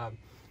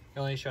 The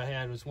only issue I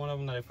had was one of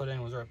them that I put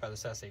in was right by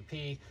this SAP.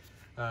 It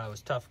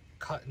was tough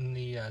cutting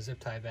the zip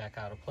tie back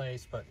out of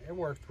place, but it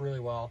worked really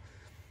well.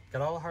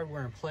 Got all the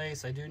hardware in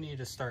place. I do need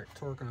to start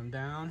torquing them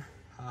down.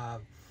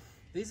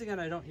 These, again,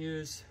 I don't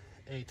use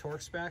a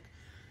torque spec.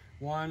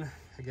 One,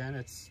 again,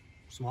 it's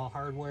small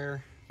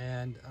hardware,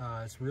 and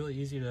it's really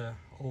easy to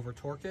over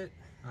torque it,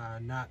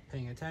 not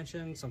paying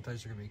attention.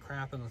 Sometimes you're gonna be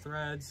crapping the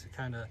threads. It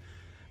kind of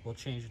will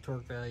change the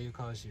torque value,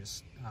 cause you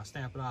to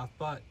snap it off.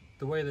 But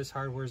the way this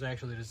hardware is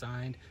actually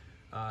designed,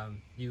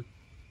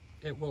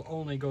 it will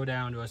only go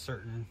down to a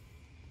certain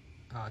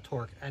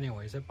torque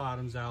anyways. It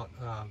bottoms out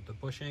the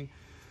bushing.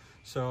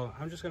 So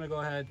I'm just gonna go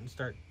ahead and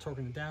start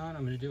torquing it down.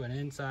 I'm gonna do an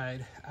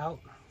inside out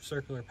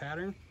circular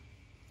pattern,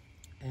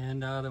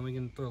 and then we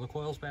can throw the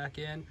coils back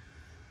in,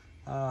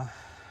 and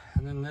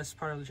then this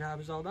part of the job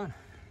is all done.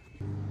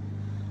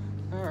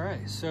 All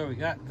right, so we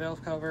got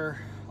valve cover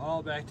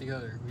all back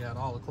together. We got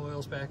all the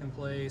coils back in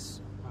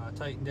place,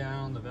 tightened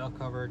down, the valve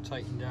cover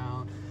tightened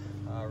down,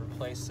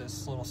 replaced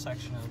this little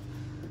section of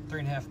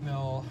 3.5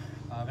 mil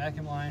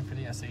vacuum line for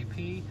the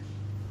SAP.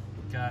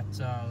 Got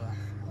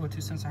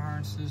O2 sensor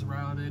harnesses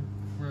routed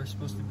where they're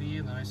supposed to be,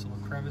 and the nice little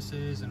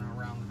crevices and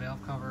around the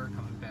valve cover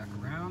coming back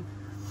around.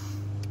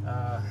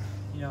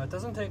 You know, it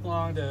doesn't take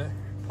long to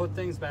put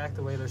things back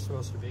the way they're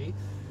supposed to be.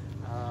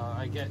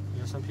 I get, you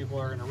know, some people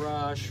are in a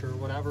rush or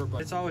whatever,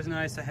 but it's always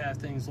nice to have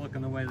things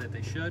looking the way that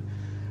they should,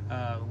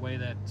 the way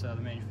that the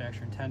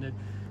manufacturer intended.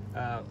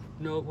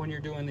 Note when you're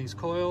doing these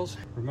coils,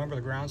 remember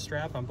the ground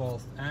strap on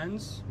both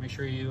ends. Make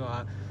sure you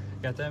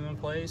got them in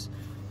place.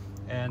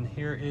 And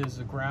here is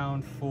the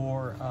ground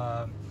for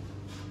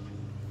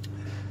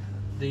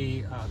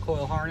the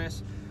coil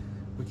harness.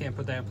 We can't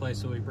put that in place,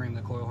 so we bring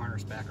the coil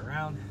harness back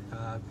around.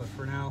 But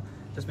for now,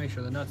 just make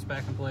sure the nut's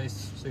back in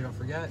place so you don't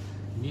forget.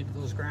 You need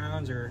those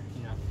grounds, or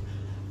you know,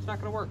 it's not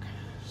going to work.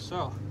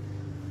 So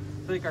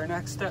I think our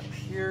next step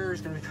here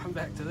is going to come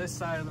back to this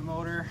side of the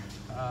motor.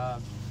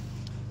 I'm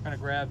going to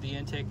grab the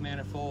intake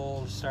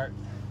manifold, start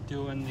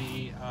doing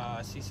the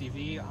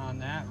CCV on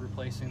that,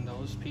 replacing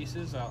those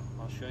pieces.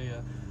 I'll show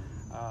you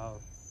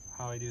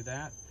how I do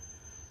that.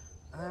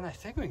 And then I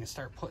think we can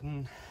start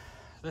putting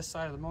this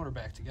side of the motor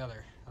back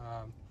together.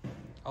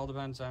 All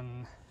depends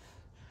on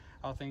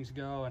how things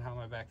go and how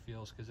my back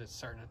feels, because it's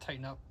starting to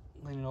tighten up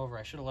leaning over.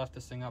 I should have left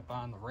this thing up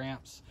on the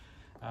ramps.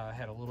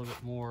 Had a little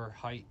bit more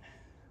height,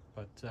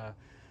 but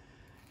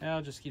yeah,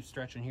 I'll just keep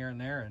stretching here and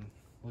there and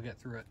we'll get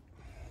through it.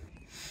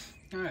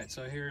 All right,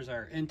 so here's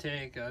our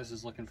intake. This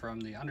is looking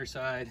from the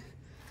underside.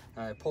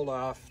 I pulled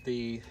off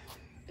the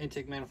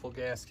intake manifold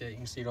gasket. You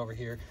can see it over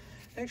here.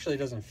 It actually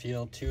doesn't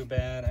feel too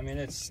bad. I mean,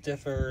 it's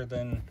stiffer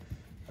than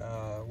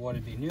what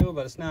it'd be new,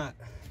 but it's not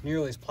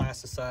nearly as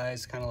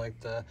plasticized, kind of like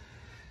the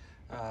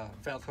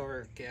valve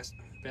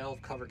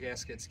cover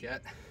gaskets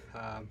get.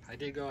 I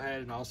did go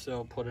ahead and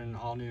also put in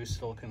all new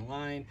silicone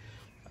line.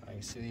 You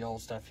can see the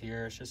old stuff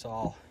here. It's just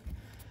all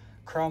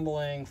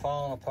crumbling,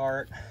 falling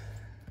apart.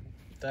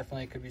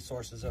 Definitely could be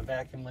sources of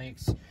vacuum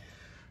leaks.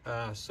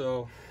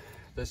 So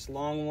this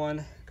long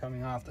one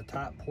coming off the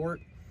top port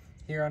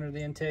here under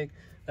the intake,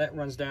 that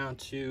runs down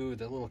to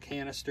the little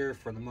canister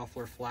for the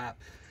muffler flap.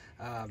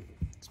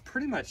 It's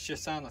pretty much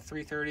just on the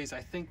 330s.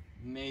 I think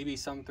maybe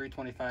some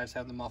 325s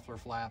have the muffler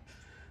flap.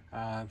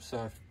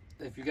 So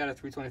if you got a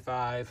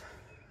 325,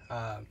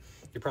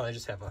 you probably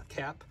just have a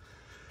cap.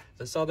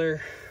 This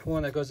other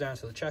one that goes down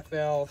to the check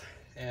valve,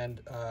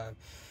 and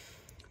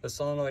the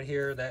solenoid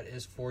here, that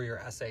is for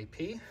your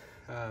SAP.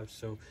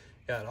 So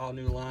got all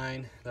new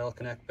line that'll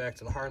connect back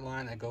to the hard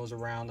line that goes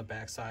around the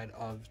backside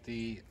of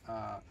the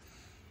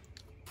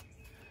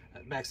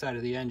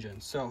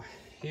engine. So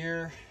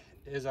here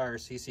is our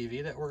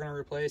CCV that we're going to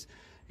replace.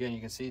 Again, you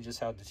can see just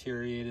how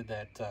deteriorated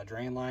that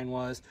drain line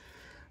was.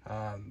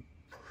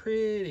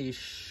 Pretty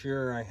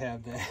sure I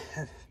have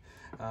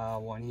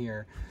that one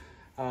here.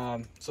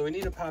 So we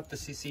need to pop the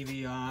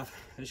CCV off.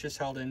 It's just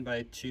held in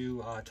by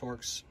two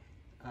Torx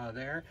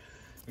there.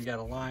 We got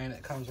a line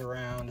that comes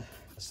around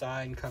the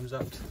side and comes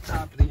up to the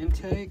top of the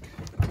intake,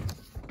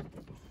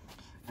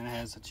 and it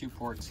has the two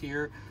ports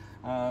here,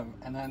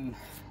 and then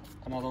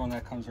another one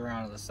that comes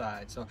around to the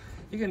side. So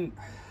you can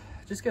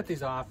just get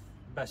these off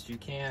best you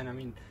can. I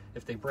mean,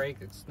 if they break,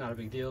 it's not a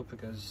big deal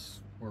because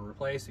we're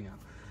replacing them.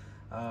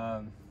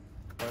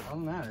 But other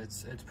than that,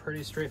 it's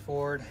pretty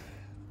straightforward.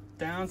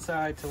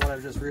 Downside to what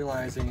I'm just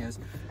realizing is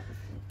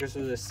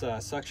this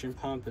suction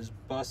pump is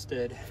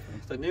busted.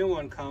 The new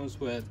one comes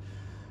with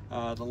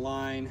the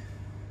line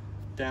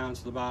down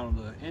to the bottom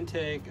of the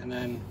intake, and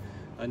then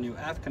a new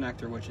F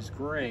connector, which is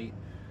great.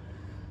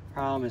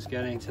 Problem is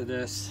getting to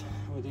this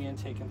with the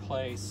intake in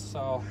place.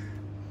 So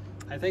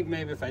I think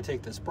maybe if I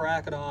take this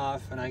bracket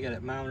off and I get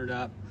it mounted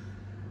up,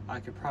 I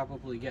could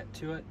probably get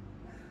to it.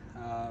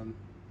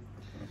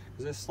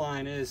 This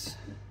line it's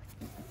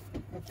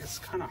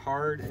kind of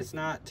hard. It's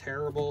not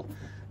terrible,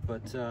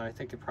 but I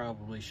think it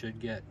probably should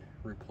get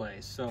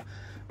replaced. So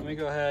let me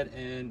go ahead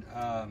and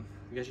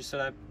get you set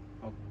up.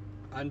 I'll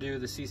undo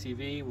the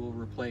CCV, we'll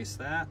replace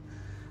that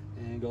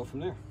and go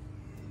from there.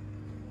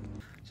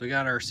 So we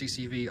got our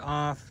CCV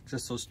off,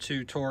 just those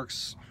 2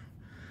 Torx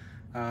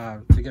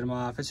to get them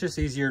off. It's just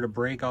easier to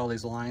break all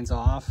these lines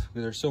off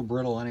because they're so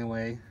brittle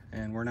anyway,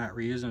 and we're not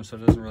reusing them, so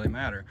it doesn't really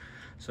matter.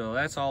 So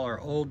that's all our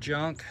old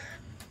junk.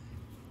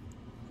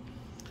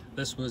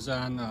 This was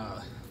on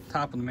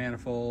top of the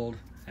manifold,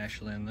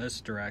 actually in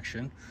this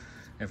direction.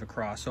 I have a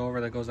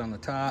crossover that goes on the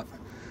top.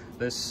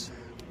 This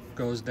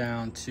goes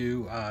down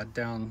to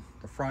down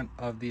the front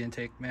of the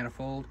intake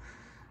manifold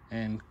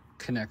and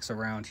connects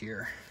around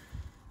here.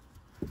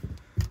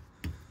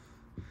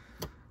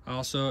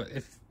 Also,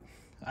 if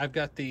I've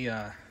got the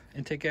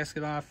intake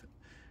gasket off,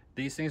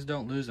 these things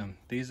don't lose them.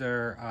 These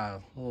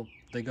are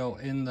they go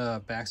in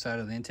the backside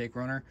of the intake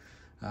runner,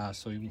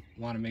 so you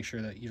want to make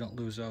sure that you don't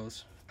lose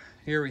those.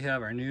 Here we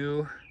have our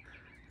new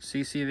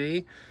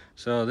CCV.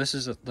 So this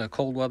is the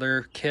cold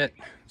weather kit.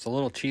 It's a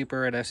little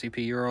cheaper at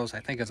SCP Euros. I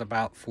think it's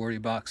about 40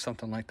 bucks,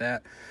 something like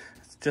that.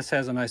 It just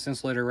has a nice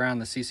insulator around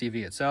the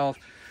CCV itself.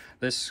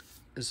 This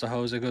is the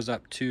hose that goes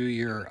up to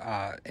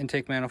your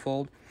intake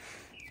manifold.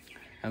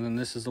 And then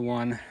this is the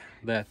one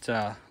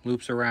that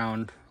loops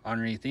around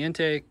underneath the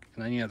intake.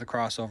 And then you have the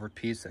crossover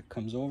piece that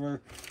comes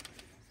over,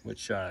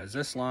 which is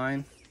this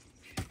line.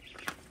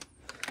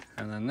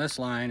 And then this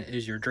line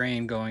is your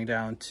drain going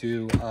down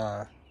to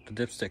the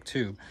dipstick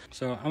tube.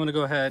 So I'm gonna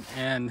go ahead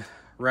and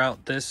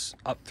route this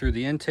up through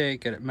the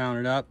intake, get it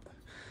mounted up,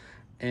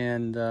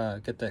 and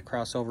get that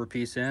crossover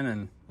piece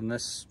in, and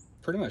this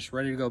pretty much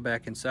ready to go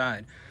back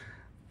inside.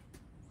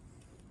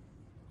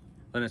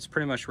 Then it's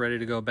pretty much ready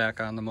to go back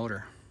on the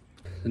motor.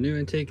 The new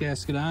intake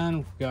gasket on,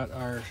 we've got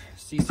our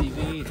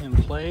CCV in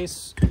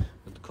place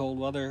with the cold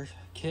weather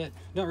kit.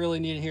 Don't really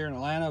need it here in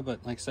Atlanta,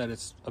 but like I said,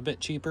 it's a bit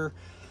cheaper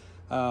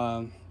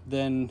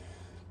than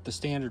the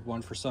standard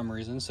one for some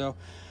reason, so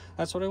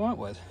that's what I went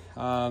with.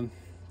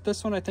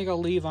 This one I think I'll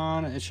leave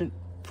on. It shouldn't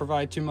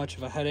provide too much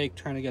of a headache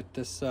trying to get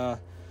this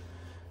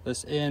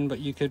this in, but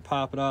you could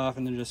pop it off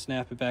and then just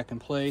snap it back in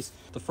place.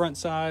 The front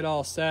side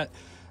all set.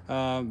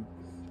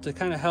 To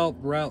kind of help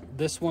route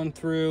this one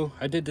through,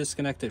 I did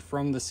disconnect it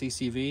from the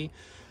CCV,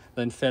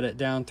 then fed it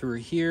down through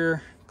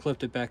here,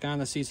 clipped it back on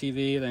the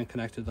CCV, then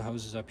connected the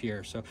hoses up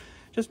here. So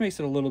just makes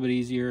it a little bit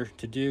easier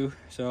to do.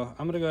 So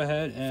I'm gonna go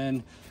ahead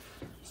and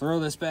throw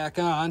this back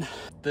on.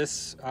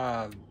 This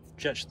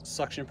jet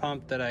suction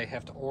pump that I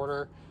have to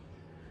order,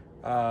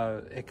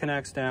 it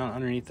connects down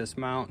underneath this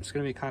mount. It's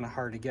gonna be kind of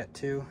hard to get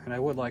to, and I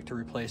would like to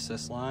replace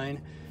this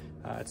line.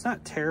 It's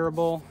not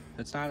terrible.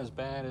 It's not as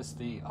bad as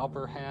the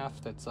upper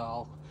half that's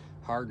all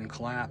hard and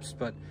collapsed,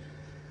 but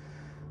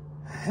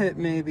it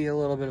may be a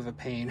little bit of a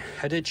pain.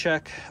 I did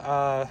check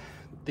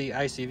the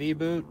ICV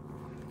boot,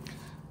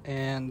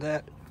 and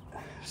that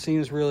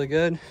seems really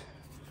good.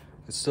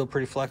 It's still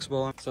pretty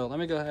flexible. So let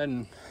me go ahead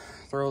and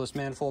throw this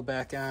manifold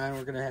back on.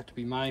 We're gonna have to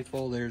be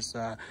mindful. There's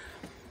a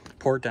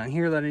port down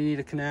here that I need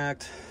to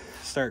connect.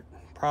 Start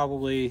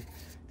probably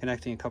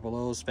connecting a couple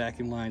of those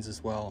vacuum lines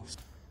as well.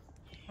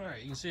 All right,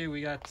 you can see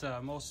we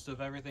got most of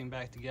everything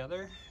back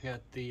together.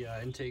 Got the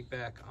intake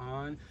back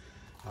on,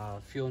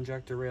 fuel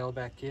injector rail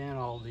back in,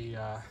 all the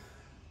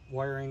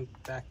wiring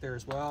back there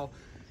as well.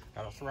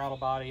 Got a throttle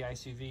body,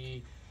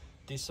 ICV,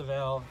 diesel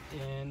valve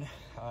in.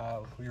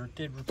 We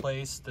did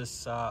replace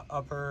this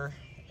upper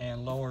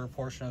and lower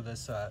portion of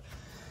this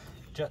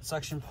jet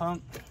suction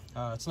pump.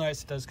 It's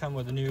nice, it does come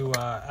with a new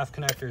F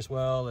connector as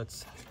well.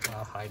 It's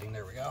hiding,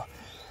 there we go.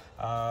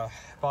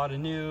 Bought a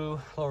new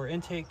lower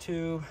intake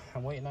tube.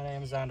 I'm waiting on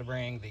Amazon to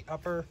bring the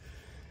upper,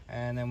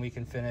 and then we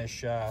can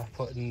finish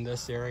putting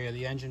this area of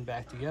the engine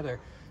back together.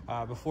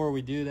 Before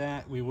we do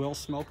that, we will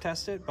smoke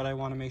test it, but I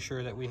want to make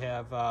sure that we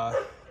have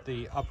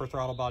the upper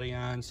throttle body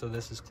on, so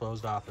this is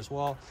closed off as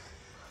well.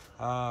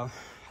 I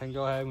can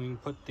go ahead and we can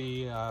put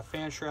the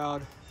fan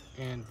shroud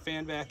and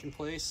fan back in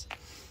place.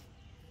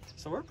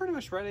 So we're pretty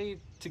much ready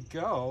to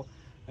go.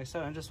 Like I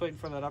said, I'm just waiting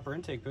for that upper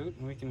intake boot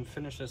and we can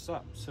finish this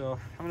up. So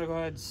I'm gonna go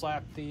ahead and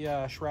slap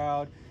the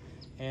shroud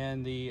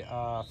and the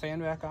fan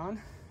back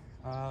on.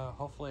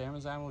 Hopefully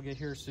Amazon will get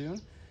here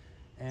soon,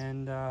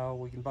 and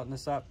we can button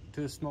this up,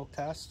 do a smoke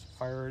test,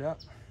 fire it up,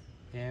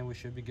 and we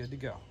should be good to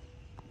go.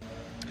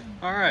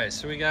 All right,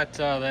 so we got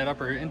that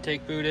upper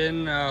intake boot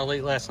in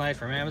late last night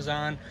from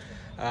Amazon.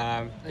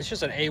 It's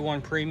just an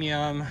A1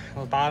 premium.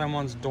 The bottom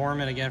one's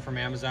dormant again from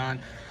Amazon.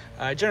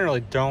 I generally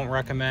don't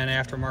recommend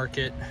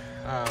aftermarket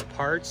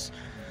parts,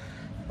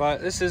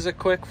 but this is a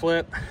quick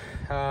flip,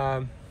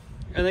 and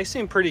they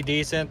seem pretty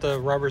decent. The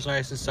rubber's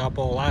nice and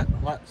supple, a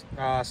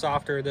lot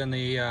softer than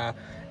the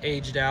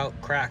aged out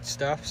cracked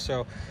stuff,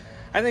 so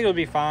I think it'll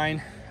be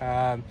fine.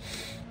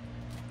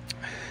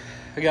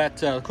 I got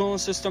the coolant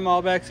system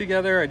all back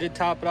together. I did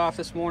top it off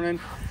this morning.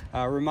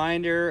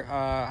 Reminder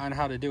on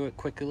how to do it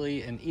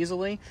quickly and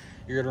easily.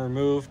 You're going to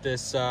remove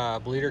this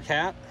bleeder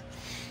cap,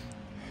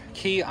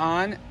 key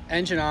on,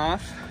 engine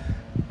off,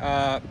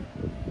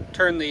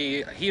 turn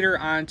the heater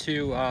on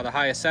to the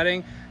highest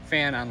setting,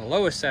 fan on the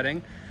lowest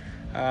setting,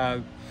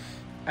 and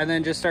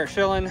then just start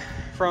filling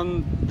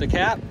from the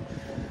cap.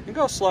 You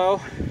go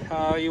slow.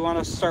 You want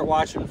to start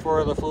watching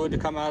for the fluid to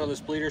come out of this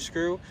bleeder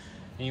screw,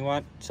 and you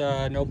want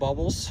no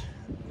bubbles.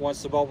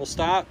 Once the bubbles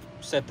stop,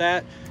 set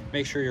that.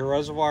 Make sure your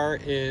reservoir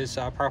is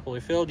properly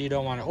filled. You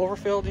don't want it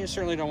overfilled, and you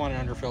certainly don't want it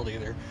underfilled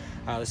either.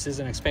 This is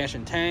an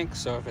expansion tank,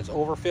 so if it's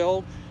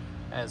overfilled,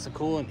 as the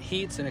coolant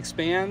heats and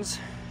expands,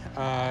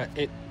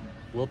 it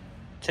will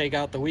take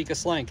out the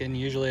weakest link, and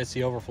usually it's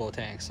the overflow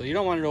tank. So you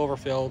don't want it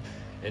overfilled.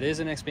 It is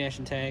an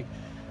expansion tank.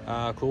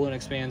 Coolant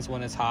expands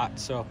when it's hot,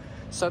 so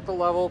set the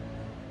level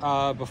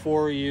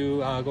before you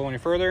go any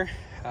further.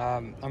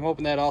 I'm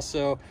hoping that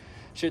also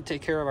should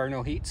take care of our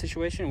no heat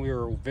situation. We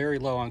were very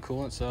low on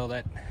coolant, so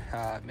that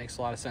makes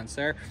a lot of sense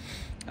there.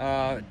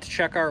 To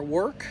check our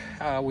work,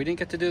 we didn't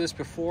get to do this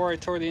before I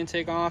tore the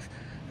intake off,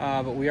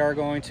 but we are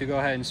going to go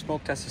ahead and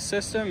smoke test the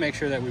system, make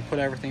sure that we put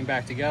everything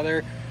back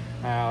together.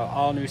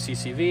 All new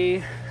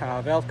CCV,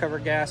 valve cover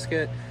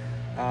gasket,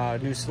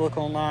 new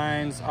silicone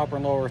lines, upper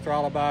and lower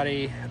throttle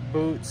body,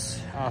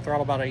 boots,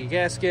 throttle body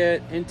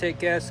gasket, intake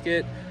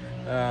gasket,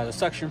 the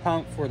suction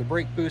pump for the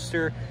brake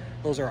booster.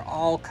 Those are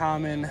all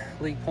common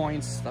leak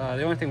points.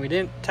 The only thing we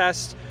didn't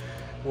test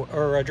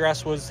or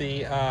address was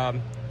the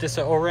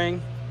DISA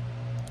O-ring.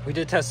 We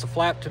did test the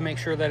flap to make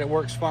sure that it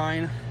works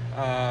fine,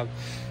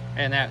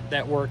 and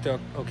that worked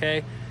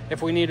okay.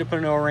 If we need to put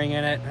an O-ring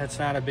in it, that's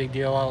not a big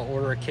deal. I'll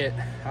order a kit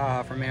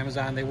from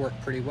Amazon. They work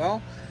pretty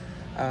well.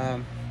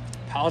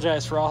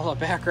 Apologize for all the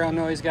background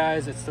noise,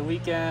 guys. It's the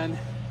weekend.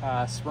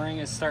 Spring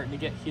is starting to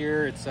get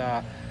here. It's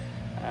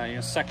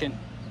second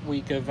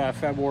week of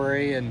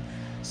February, and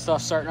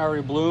stuff's starting to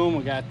already bloom.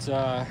 We got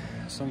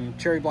some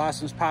cherry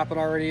blossoms popping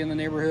already in the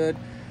neighborhood.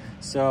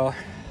 So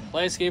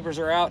landscapers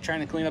are out trying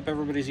to clean up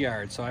everybody's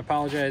yard. So I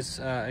apologize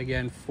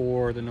again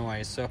for the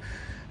noise. So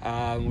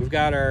we've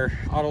got our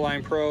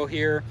Autoline Pro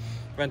here,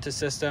 vented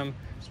system.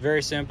 It's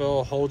very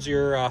simple, holds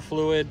your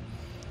fluid.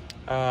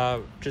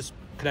 Just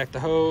connect the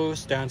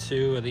hose down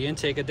to the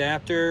intake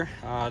adapter.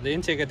 The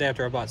intake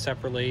adapter I bought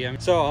separately.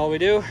 So all we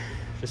do,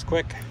 just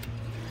quick,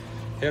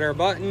 hit our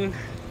button.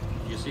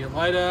 You see it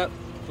light up,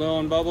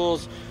 blowing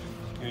bubbles.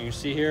 And you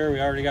see here, we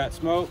already got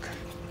smoke.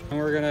 And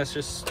we're gonna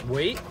just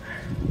wait.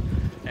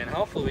 And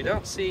hopefully we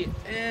don't see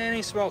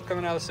any smoke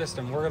coming out of the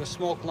system. We're gonna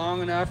smoke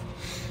long enough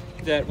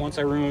that once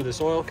I remove this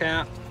oil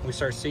cap, we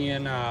start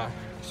seeing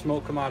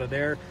smoke come out of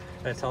there.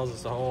 That tells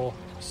us the whole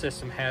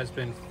system has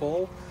been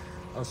full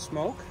of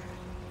smoke.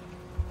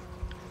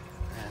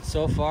 And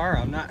so far,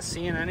 I'm not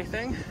seeing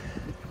anything,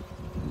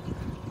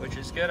 which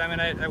is good. I mean,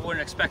 I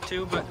wouldn't expect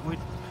to, but we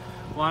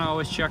want to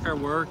always check our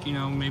work. You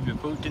know, maybe a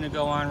boot didn't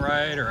go on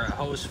right, or a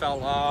hose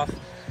fell off.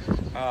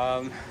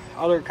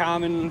 Other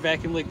common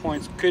vacuum leak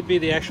points could be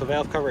the actual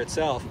valve cover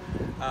itself.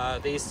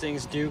 These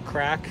things do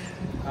crack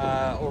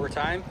over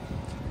time,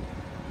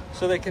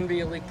 so they can be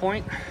a leak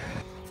point.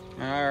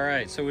 All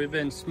right, so we've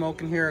been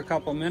smoking here a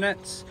couple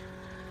minutes.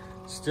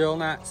 Still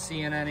not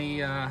seeing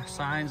any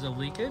signs of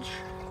leakage.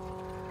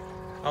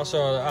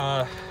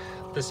 Also,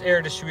 this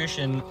air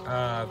distribution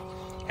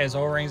has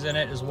O-rings in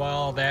it as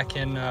well. That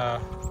can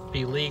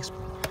be leaks.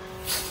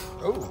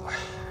 Oh,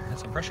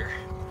 that's some pressure.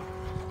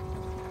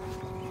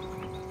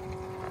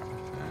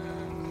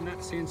 I'm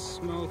not seeing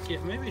smoke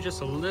yet. Maybe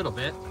just a little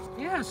bit.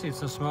 Yeah, I've seen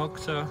some smoke,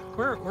 so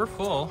we're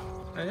full.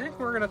 I think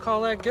we're gonna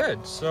call that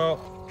good. So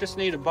just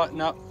need to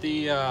button up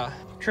the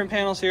trim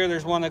panels here.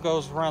 There's one that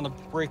goes around the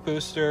brake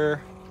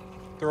booster.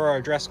 Throw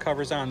our dress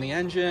covers on the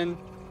engine.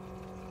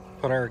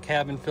 Put our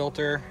cabin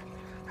filter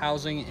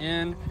housing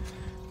in.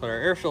 Put our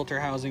air filter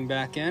housing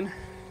back in.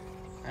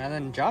 And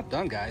then job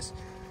done, guys.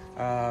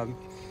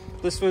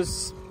 This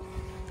was,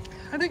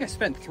 I think I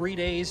spent 3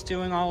 days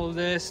doing all of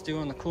this,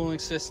 doing the cooling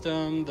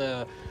system,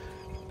 the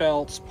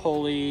belts,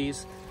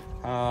 pulleys,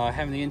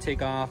 having the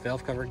intake off,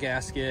 valve cover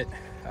gasket.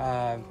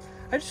 I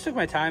just took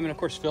my time, and of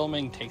course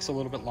filming takes a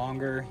little bit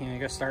longer. You know, you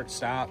gotta start,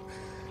 stop,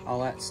 all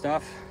that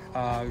stuff.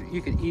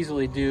 You could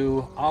easily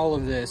do all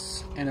of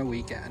this in a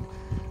weekend.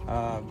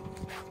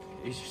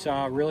 You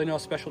saw really no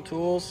special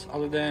tools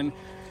other than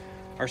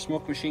our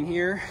smoke machine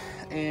here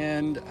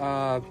and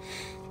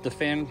the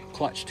fan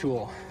clutch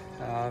tool.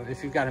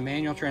 If you've got a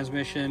manual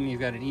transmission, you've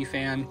got an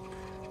E-fan,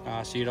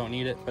 so you don't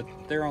need it, but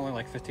they're only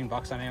like 15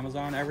 bucks on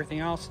Amazon. Everything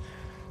else,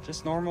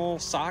 just normal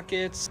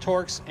sockets,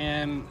 Torx,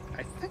 and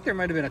I think there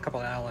might have been a couple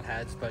of Allen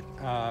heads, but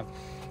other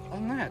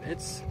than that,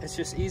 it's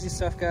just easy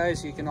stuff,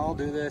 guys. You can all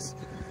do this.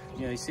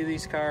 You know, you see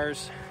these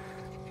cars,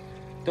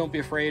 don't be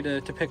afraid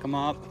to pick them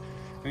up.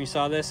 When you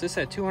saw this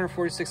had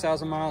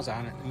 246,000 miles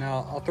on it.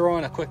 Now I'll throw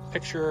in a quick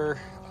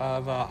picture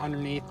of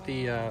underneath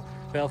the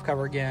valve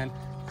cover again,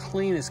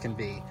 clean as can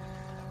be.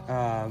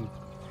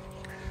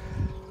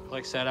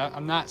 Like I said,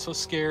 I'm not so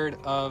scared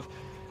of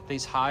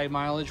these high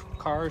mileage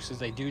cars, because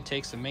they do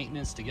take some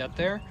maintenance to get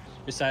there.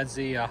 Besides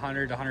the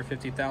 100 to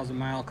 150,000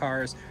 mile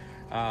cars,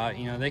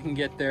 you know, they can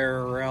get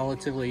there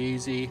relatively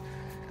easy,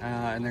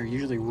 and they're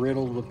usually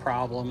riddled with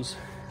problems.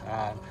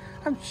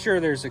 I'm sure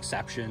there's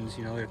exceptions,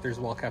 you know, if there's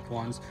well-kept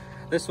ones.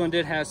 This one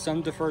did have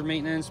some deferred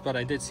maintenance, but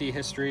I did see a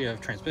history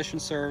of transmission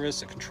service,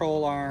 the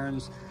control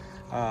arms,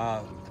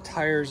 the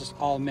tires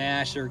all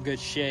mashed, they're in good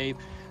shape.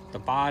 The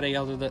body,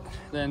 other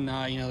than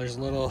you know, there's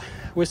a little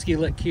whiskey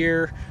lick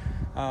here,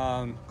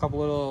 a couple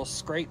little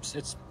scrapes.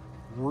 It's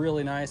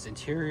really nice.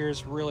 Interior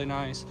is really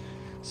nice.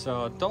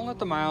 So don't let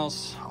the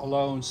miles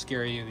alone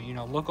scare you. You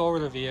know, look over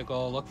the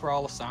vehicle, look for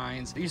all the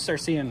signs. You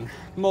start seeing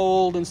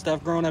mold and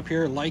stuff growing up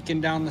here,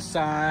 lichen down the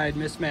side,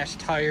 mismatched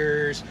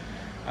tires.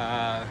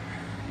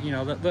 You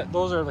know,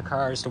 those are the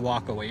cars to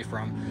walk away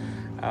from.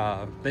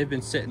 They've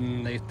been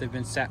sitting, they've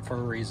been sat for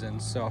a reason.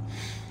 So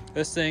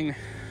this thing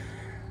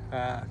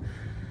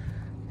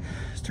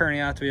is turning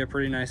out to be a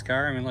pretty nice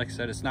car. I mean, like I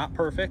said, it's not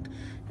perfect.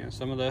 You know,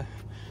 some of the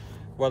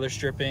weather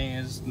stripping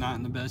is not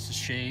in the best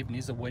shape,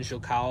 needs a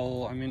windshield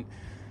cowl. I mean,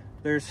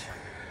 there's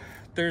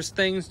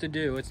things to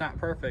do. It's not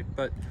perfect,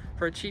 but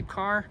for a cheap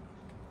car,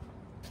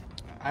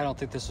 I don't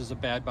think this was a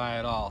bad buy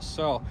at all.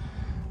 So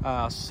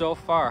so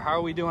far, how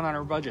are we doing on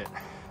our budget?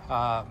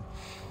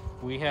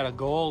 We had a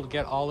goal to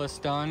get all this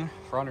done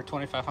for under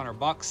 2,500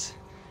 bucks.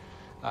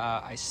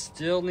 I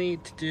still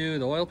need to do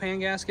the oil pan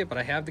gasket, but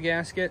I have the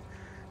gasket,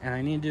 and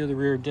I need to do the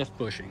rear diff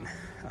bushing.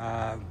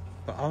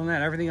 But other than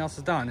that, everything else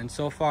is done. And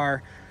so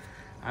far,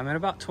 I'm at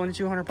about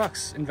 2,200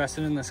 bucks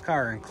invested in this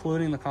car,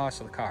 including the cost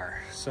of the car.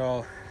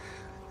 So,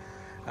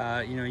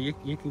 you know,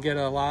 you can get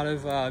a lot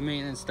of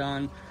maintenance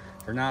done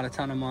for not a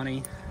ton of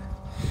money.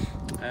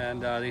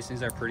 And these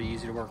things are pretty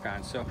easy to work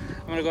on. So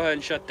I'm gonna go ahead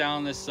and shut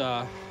down this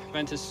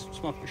Ventus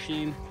smoke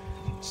machine.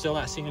 Still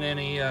not seeing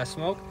any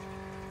smoke.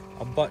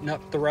 I'll button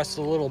up the rest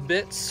of the little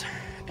bits,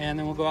 and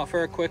then we'll go out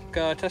for a quick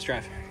test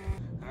drive.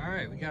 All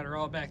right, we got her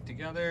all back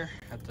together.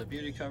 Got the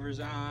beauty covers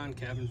on,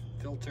 cabin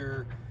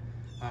filter,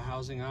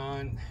 housing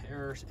on,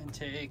 air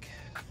intake,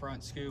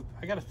 front scoop.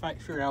 I gotta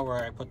figure out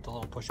where I put the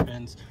little push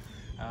pins.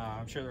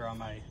 I'm sure they're on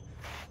my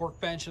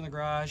workbench in the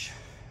garage,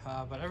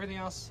 but everything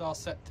else is all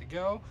set to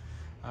go.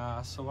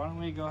 So why don't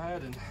we go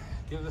ahead and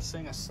give this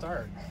thing a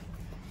start.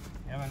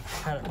 I haven't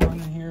had it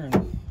running here in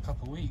a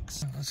couple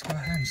weeks. Let's go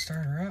ahead and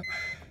start her up.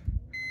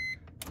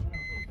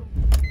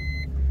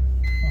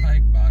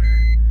 Like butter.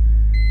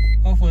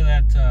 Hopefully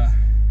that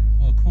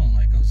little coolant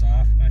light goes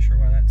off. I'm not sure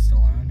why that's still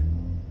on.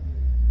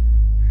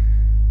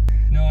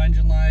 No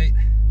engine light,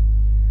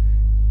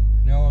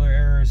 no other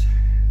errors.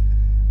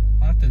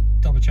 I'll have to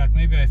double check.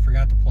 Maybe I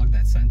forgot to plug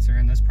that sensor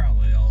in. That's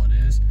probably all it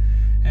is.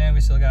 And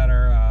we still got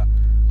our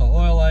little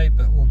oil light,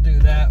 but we'll do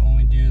that when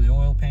we do the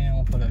oil pan.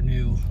 We'll put a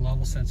new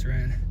level sensor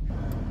in.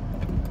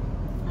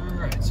 All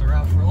right, so we're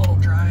out for a little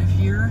drive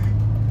here.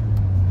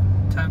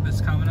 Temp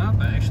is coming up.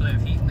 I actually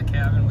have heat in the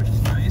cabin, which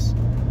is nice.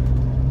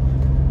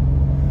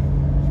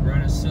 It's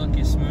running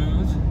silky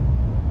smooth.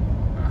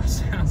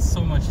 Sounds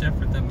so much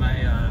different than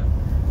my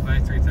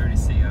 330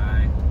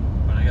 Ci,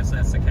 but I guess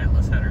that's the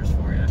catless headers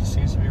for you. It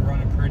seems to be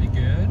running pretty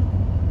good.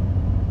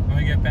 When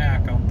we get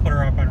back, I'll put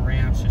her up on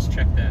ramps, just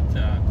check that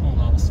coolant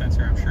level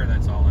sensor. I'm sure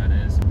that's all that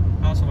is.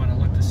 I also want to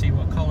look to see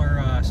what color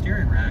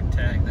steering rack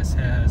tag this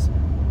has.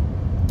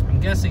 I'm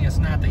guessing it's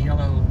not the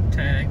yellow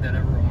tag that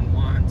everyone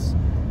wants.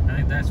 I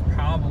think that's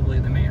probably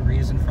the main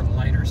reason for the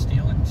lighter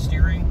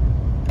steering.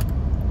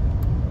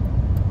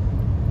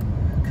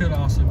 It could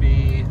also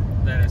be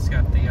that it's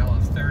got the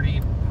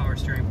LF30 power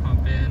steering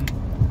pump in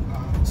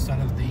instead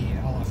of the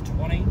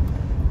LF20,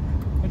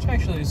 which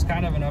actually is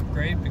kind of an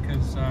upgrade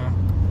because the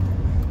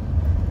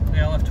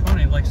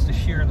LF20 likes to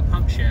shear the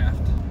pump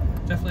shaft.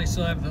 Definitely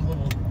still have the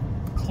little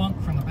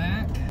clunk from the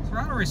back.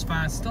 Throttle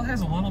response still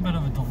has a little bit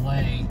of a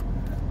delay.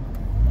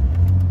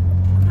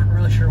 I'm not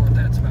really sure what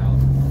that's about.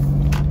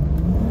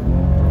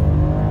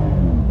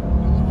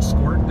 A little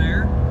squirt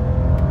there.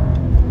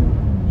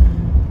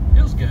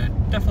 Feels good.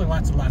 Definitely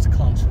lots and lots of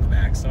clumps from the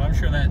back, so I'm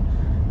sure that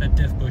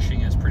diff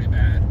bushing is pretty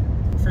bad.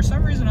 For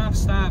some reason, off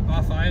stop,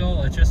 off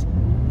idle, it has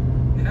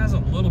a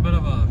little bit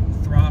of a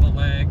throttle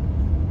lag.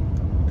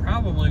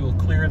 Probably will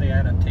clear the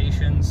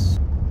adaptations.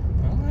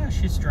 Well, yeah,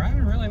 she's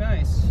driving really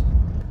nice.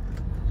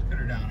 Let's put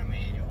her down in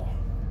manual.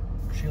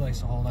 She likes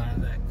to hold on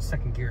to that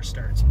second gear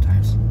start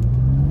sometimes.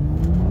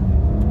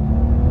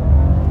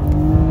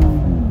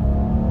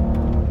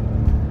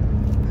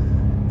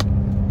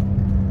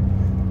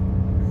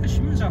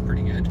 She moves out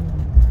pretty good.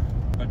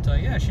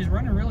 But yeah, she's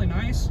running really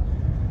nice.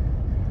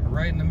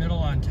 Right in the middle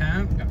on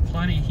temp. Got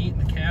plenty of heat in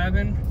the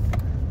cabin.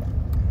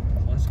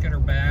 Let's get her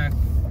back.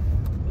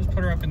 Let's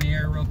put her up in the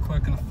air real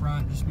quick in the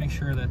front. Just make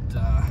sure that,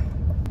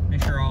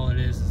 all it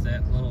is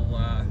that little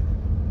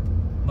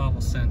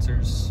level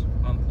sensors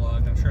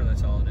unplugged. I'm sure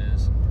that's all it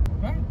is.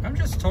 I'm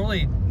just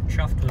totally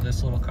chuffed with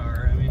this little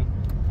car. I mean,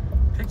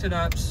 picked it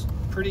up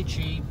pretty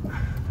cheap.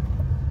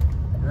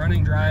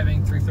 Running,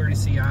 driving, 330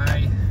 Ci.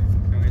 I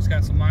mean, it's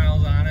got some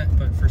miles on it,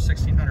 but for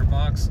 1,600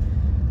 bucks,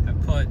 I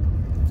put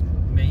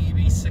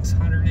maybe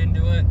 600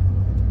 into it.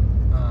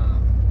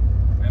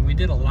 And we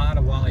did a lot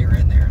of while you're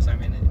in there. So I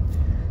mean,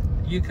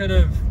 you could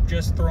have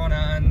just thrown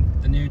on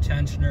the new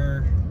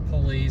tensioner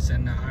pulleys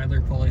and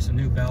idler pulleys and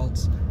new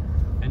belts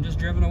and just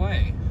driven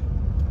away.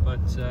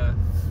 But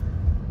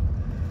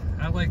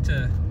I like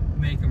to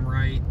make them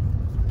right.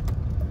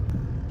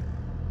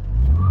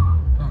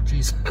 Oh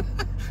geez,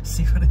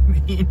 see what I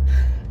mean?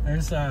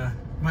 There's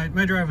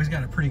my driveway's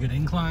got a pretty good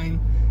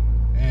incline,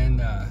 and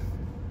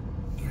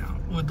you know,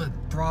 with the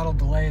throttle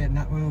delay and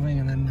not moving,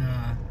 and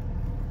then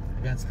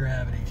against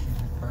gravity, she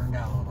just burned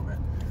out a little bit.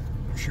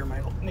 I'm sure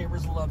my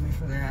neighbors will love me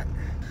for that.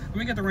 Let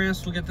me get the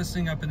ramps. We'll get this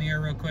thing up in the air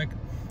real quick.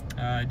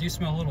 I do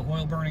smell a little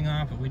oil burning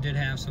off, but we did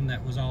have some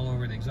that was all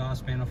over the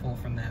exhaust manifold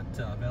from that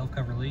valve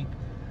cover leak.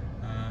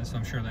 So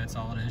I'm sure that's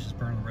all it is, just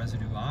burn the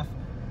residue off.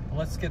 But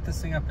let's get this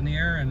thing up in the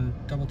air and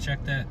double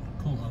check that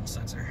coolant level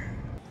sensor.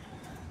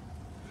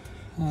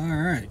 All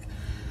right,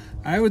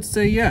 I would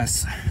say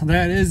yes,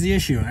 that is the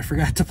issue. I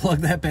forgot to plug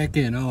that back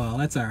in. Oh well,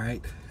 that's all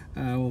right.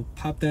 We'll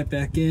pop that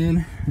back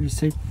in. I'm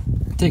just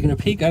taking a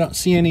peek. I don't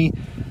see any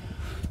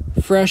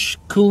fresh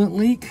coolant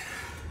leak.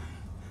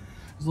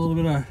 There's a little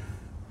bit of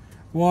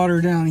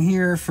water down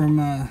here from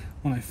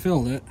when I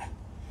filled it,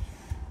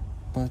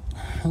 but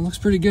it looks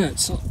pretty good.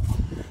 So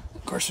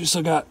of course we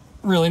still got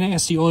really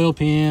nasty oil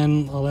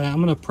pan, all that. I'm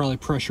gonna probably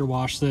pressure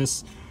wash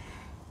this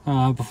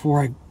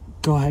before I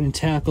go ahead and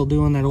tackle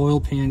doing that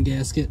oil pan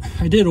gasket.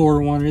 I did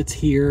order one, it's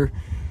here.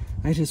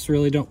 I just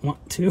really don't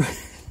want to,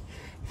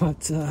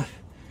 but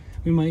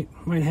we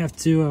might have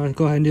to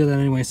go ahead and do that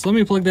anyway. So let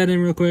me plug that in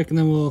real quick, and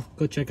then we'll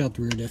go check out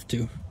the rear diff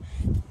too.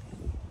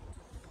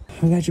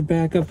 I got you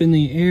back up in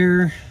the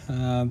air.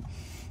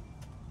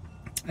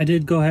 I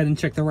did go ahead and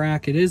check the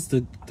rack. It is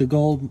the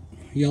gold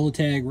yellow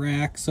tag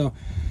rack, so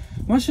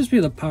it must just be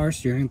the power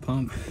steering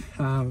pump.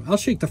 I'll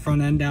shake the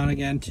front end down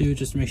again too,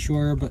 just to make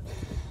sure, but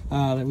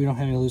that we don't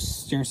have any loose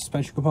steering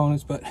suspension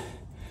components. But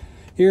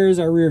here's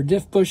our rear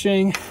diff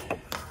bushing.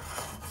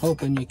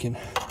 Hoping you can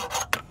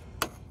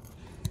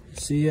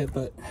see it,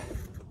 but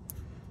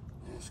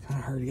it's kind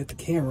of hard to get the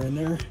camera in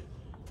there.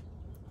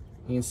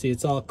 You can see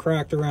it's all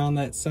cracked around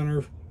that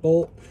center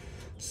bolt,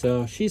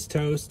 so she's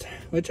toast,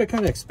 which I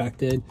kind of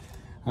expected.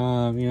 You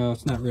know,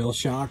 it's not real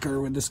shocker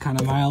with this kind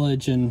of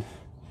mileage, and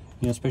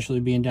you know, especially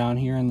being down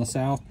here in the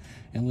south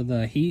and with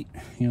the heat,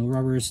 you know,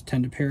 rubbers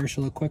tend to perish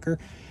a little quicker.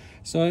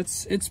 So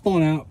it's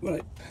blown out.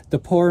 But the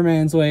poor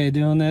man's way of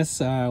doing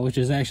this, which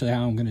is actually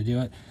how I'm going to do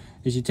it,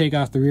 is you take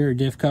off the rear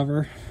diff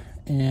cover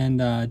and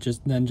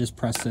just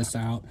press this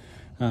out.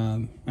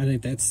 I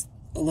think that's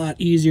a lot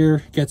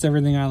easier, gets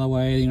everything out of the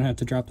way. You don't have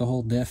to drop the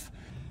whole diff.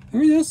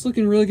 Everything else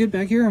looking really good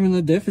back here. I mean,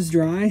 the diff is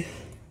dry.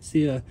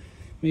 See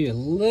maybe a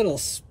little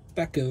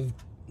speck of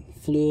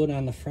fluid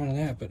on the front of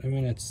that, but I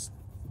mean, it's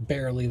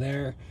barely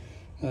there.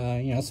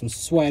 You know, some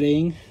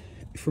sweating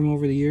from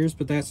over the years,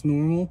 but that's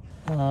normal.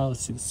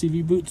 Let's see, the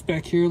CV boots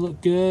back here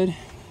look good.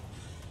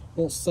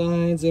 Both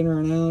sides, inner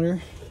and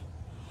outer.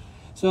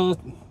 So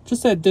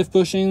just that diff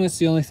bushing, that's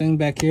the only thing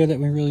back here that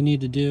we really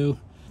need to do.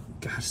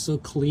 Gosh, so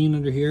clean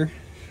under here.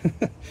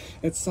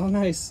 It's so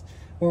nice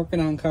working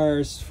on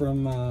cars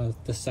from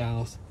the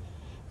south.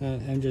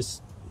 I'm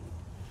just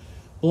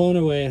blown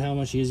away at how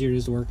much easier it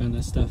is to work on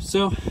this stuff.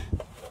 So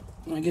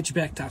I'm gonna get you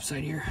back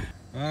topside here.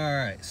 All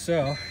right,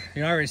 so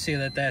you already see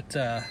that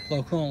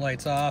low coolant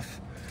light's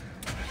off.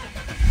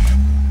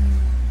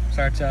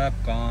 Starts up,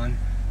 gone.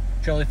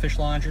 Jellyfish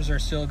launchers are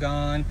still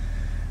gone.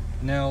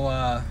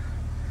 No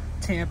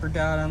tamper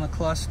dot on the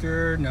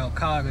cluster, no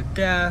cog of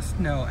death,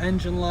 no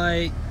engine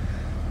light,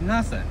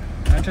 nothing.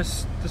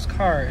 This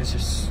car is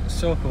just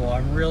so cool.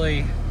 I'm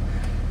really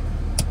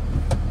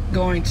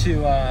going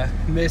to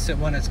miss it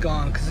when it's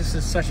gone, because this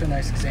is such a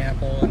nice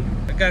example.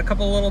 And I've got a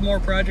couple little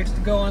more projects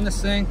to go on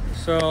this thing.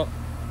 So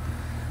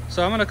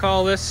I'm gonna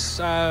call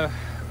this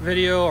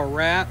video a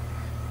wrap.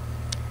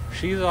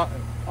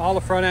 All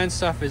the front end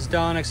stuff is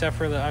done except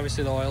for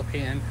obviously the oil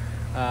pan.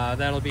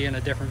 That'll be in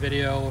a different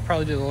video. We'll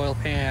probably do the oil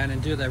pan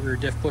and do that rear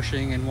diff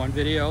bushing in one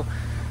video.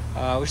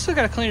 We still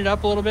got to clean it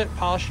up a little bit,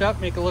 polish it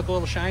up, make it look a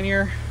little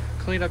shinier,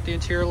 clean up the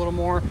interior a little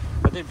more.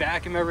 I did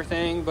vacuum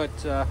everything, but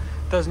it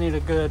does need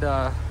a good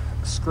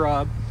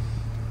scrub.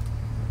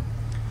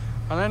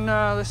 And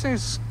then this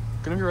thing's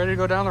gonna be ready to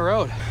go down the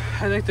road.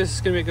 I think this is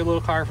gonna be a good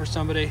little car for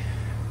somebody.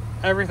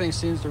 Everything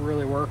seems to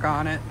really work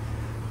on it.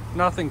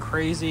 Nothing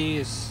crazy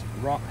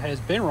has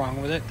been wrong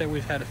with it that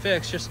we've had to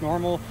fix, just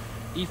normal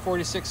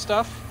E46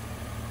 stuff.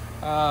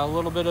 A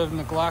little bit of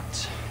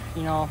neglect,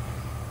 you know,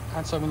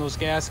 on some of those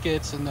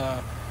gaskets and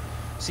the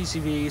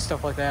CCV,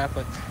 stuff like that,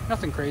 but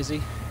nothing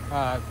crazy.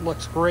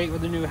 Looks great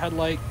with the new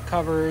headlight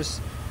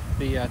covers,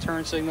 the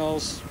turn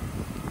signals,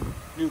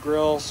 new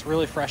grills,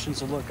 really freshens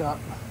the look up.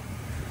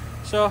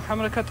 So I'm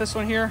gonna cut this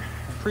one here.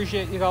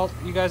 Appreciate you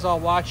guys all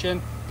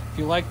watching. If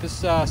you like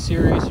this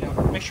series, you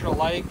know, make sure to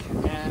like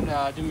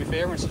and do me a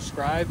favor and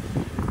subscribe.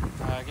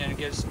 Again, it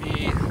gives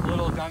me a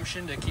little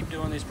gumption to keep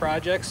doing these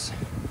projects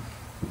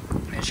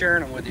and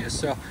sharing them with you.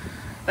 So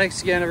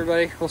thanks again,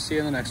 everybody. We'll see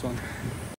you in the next one.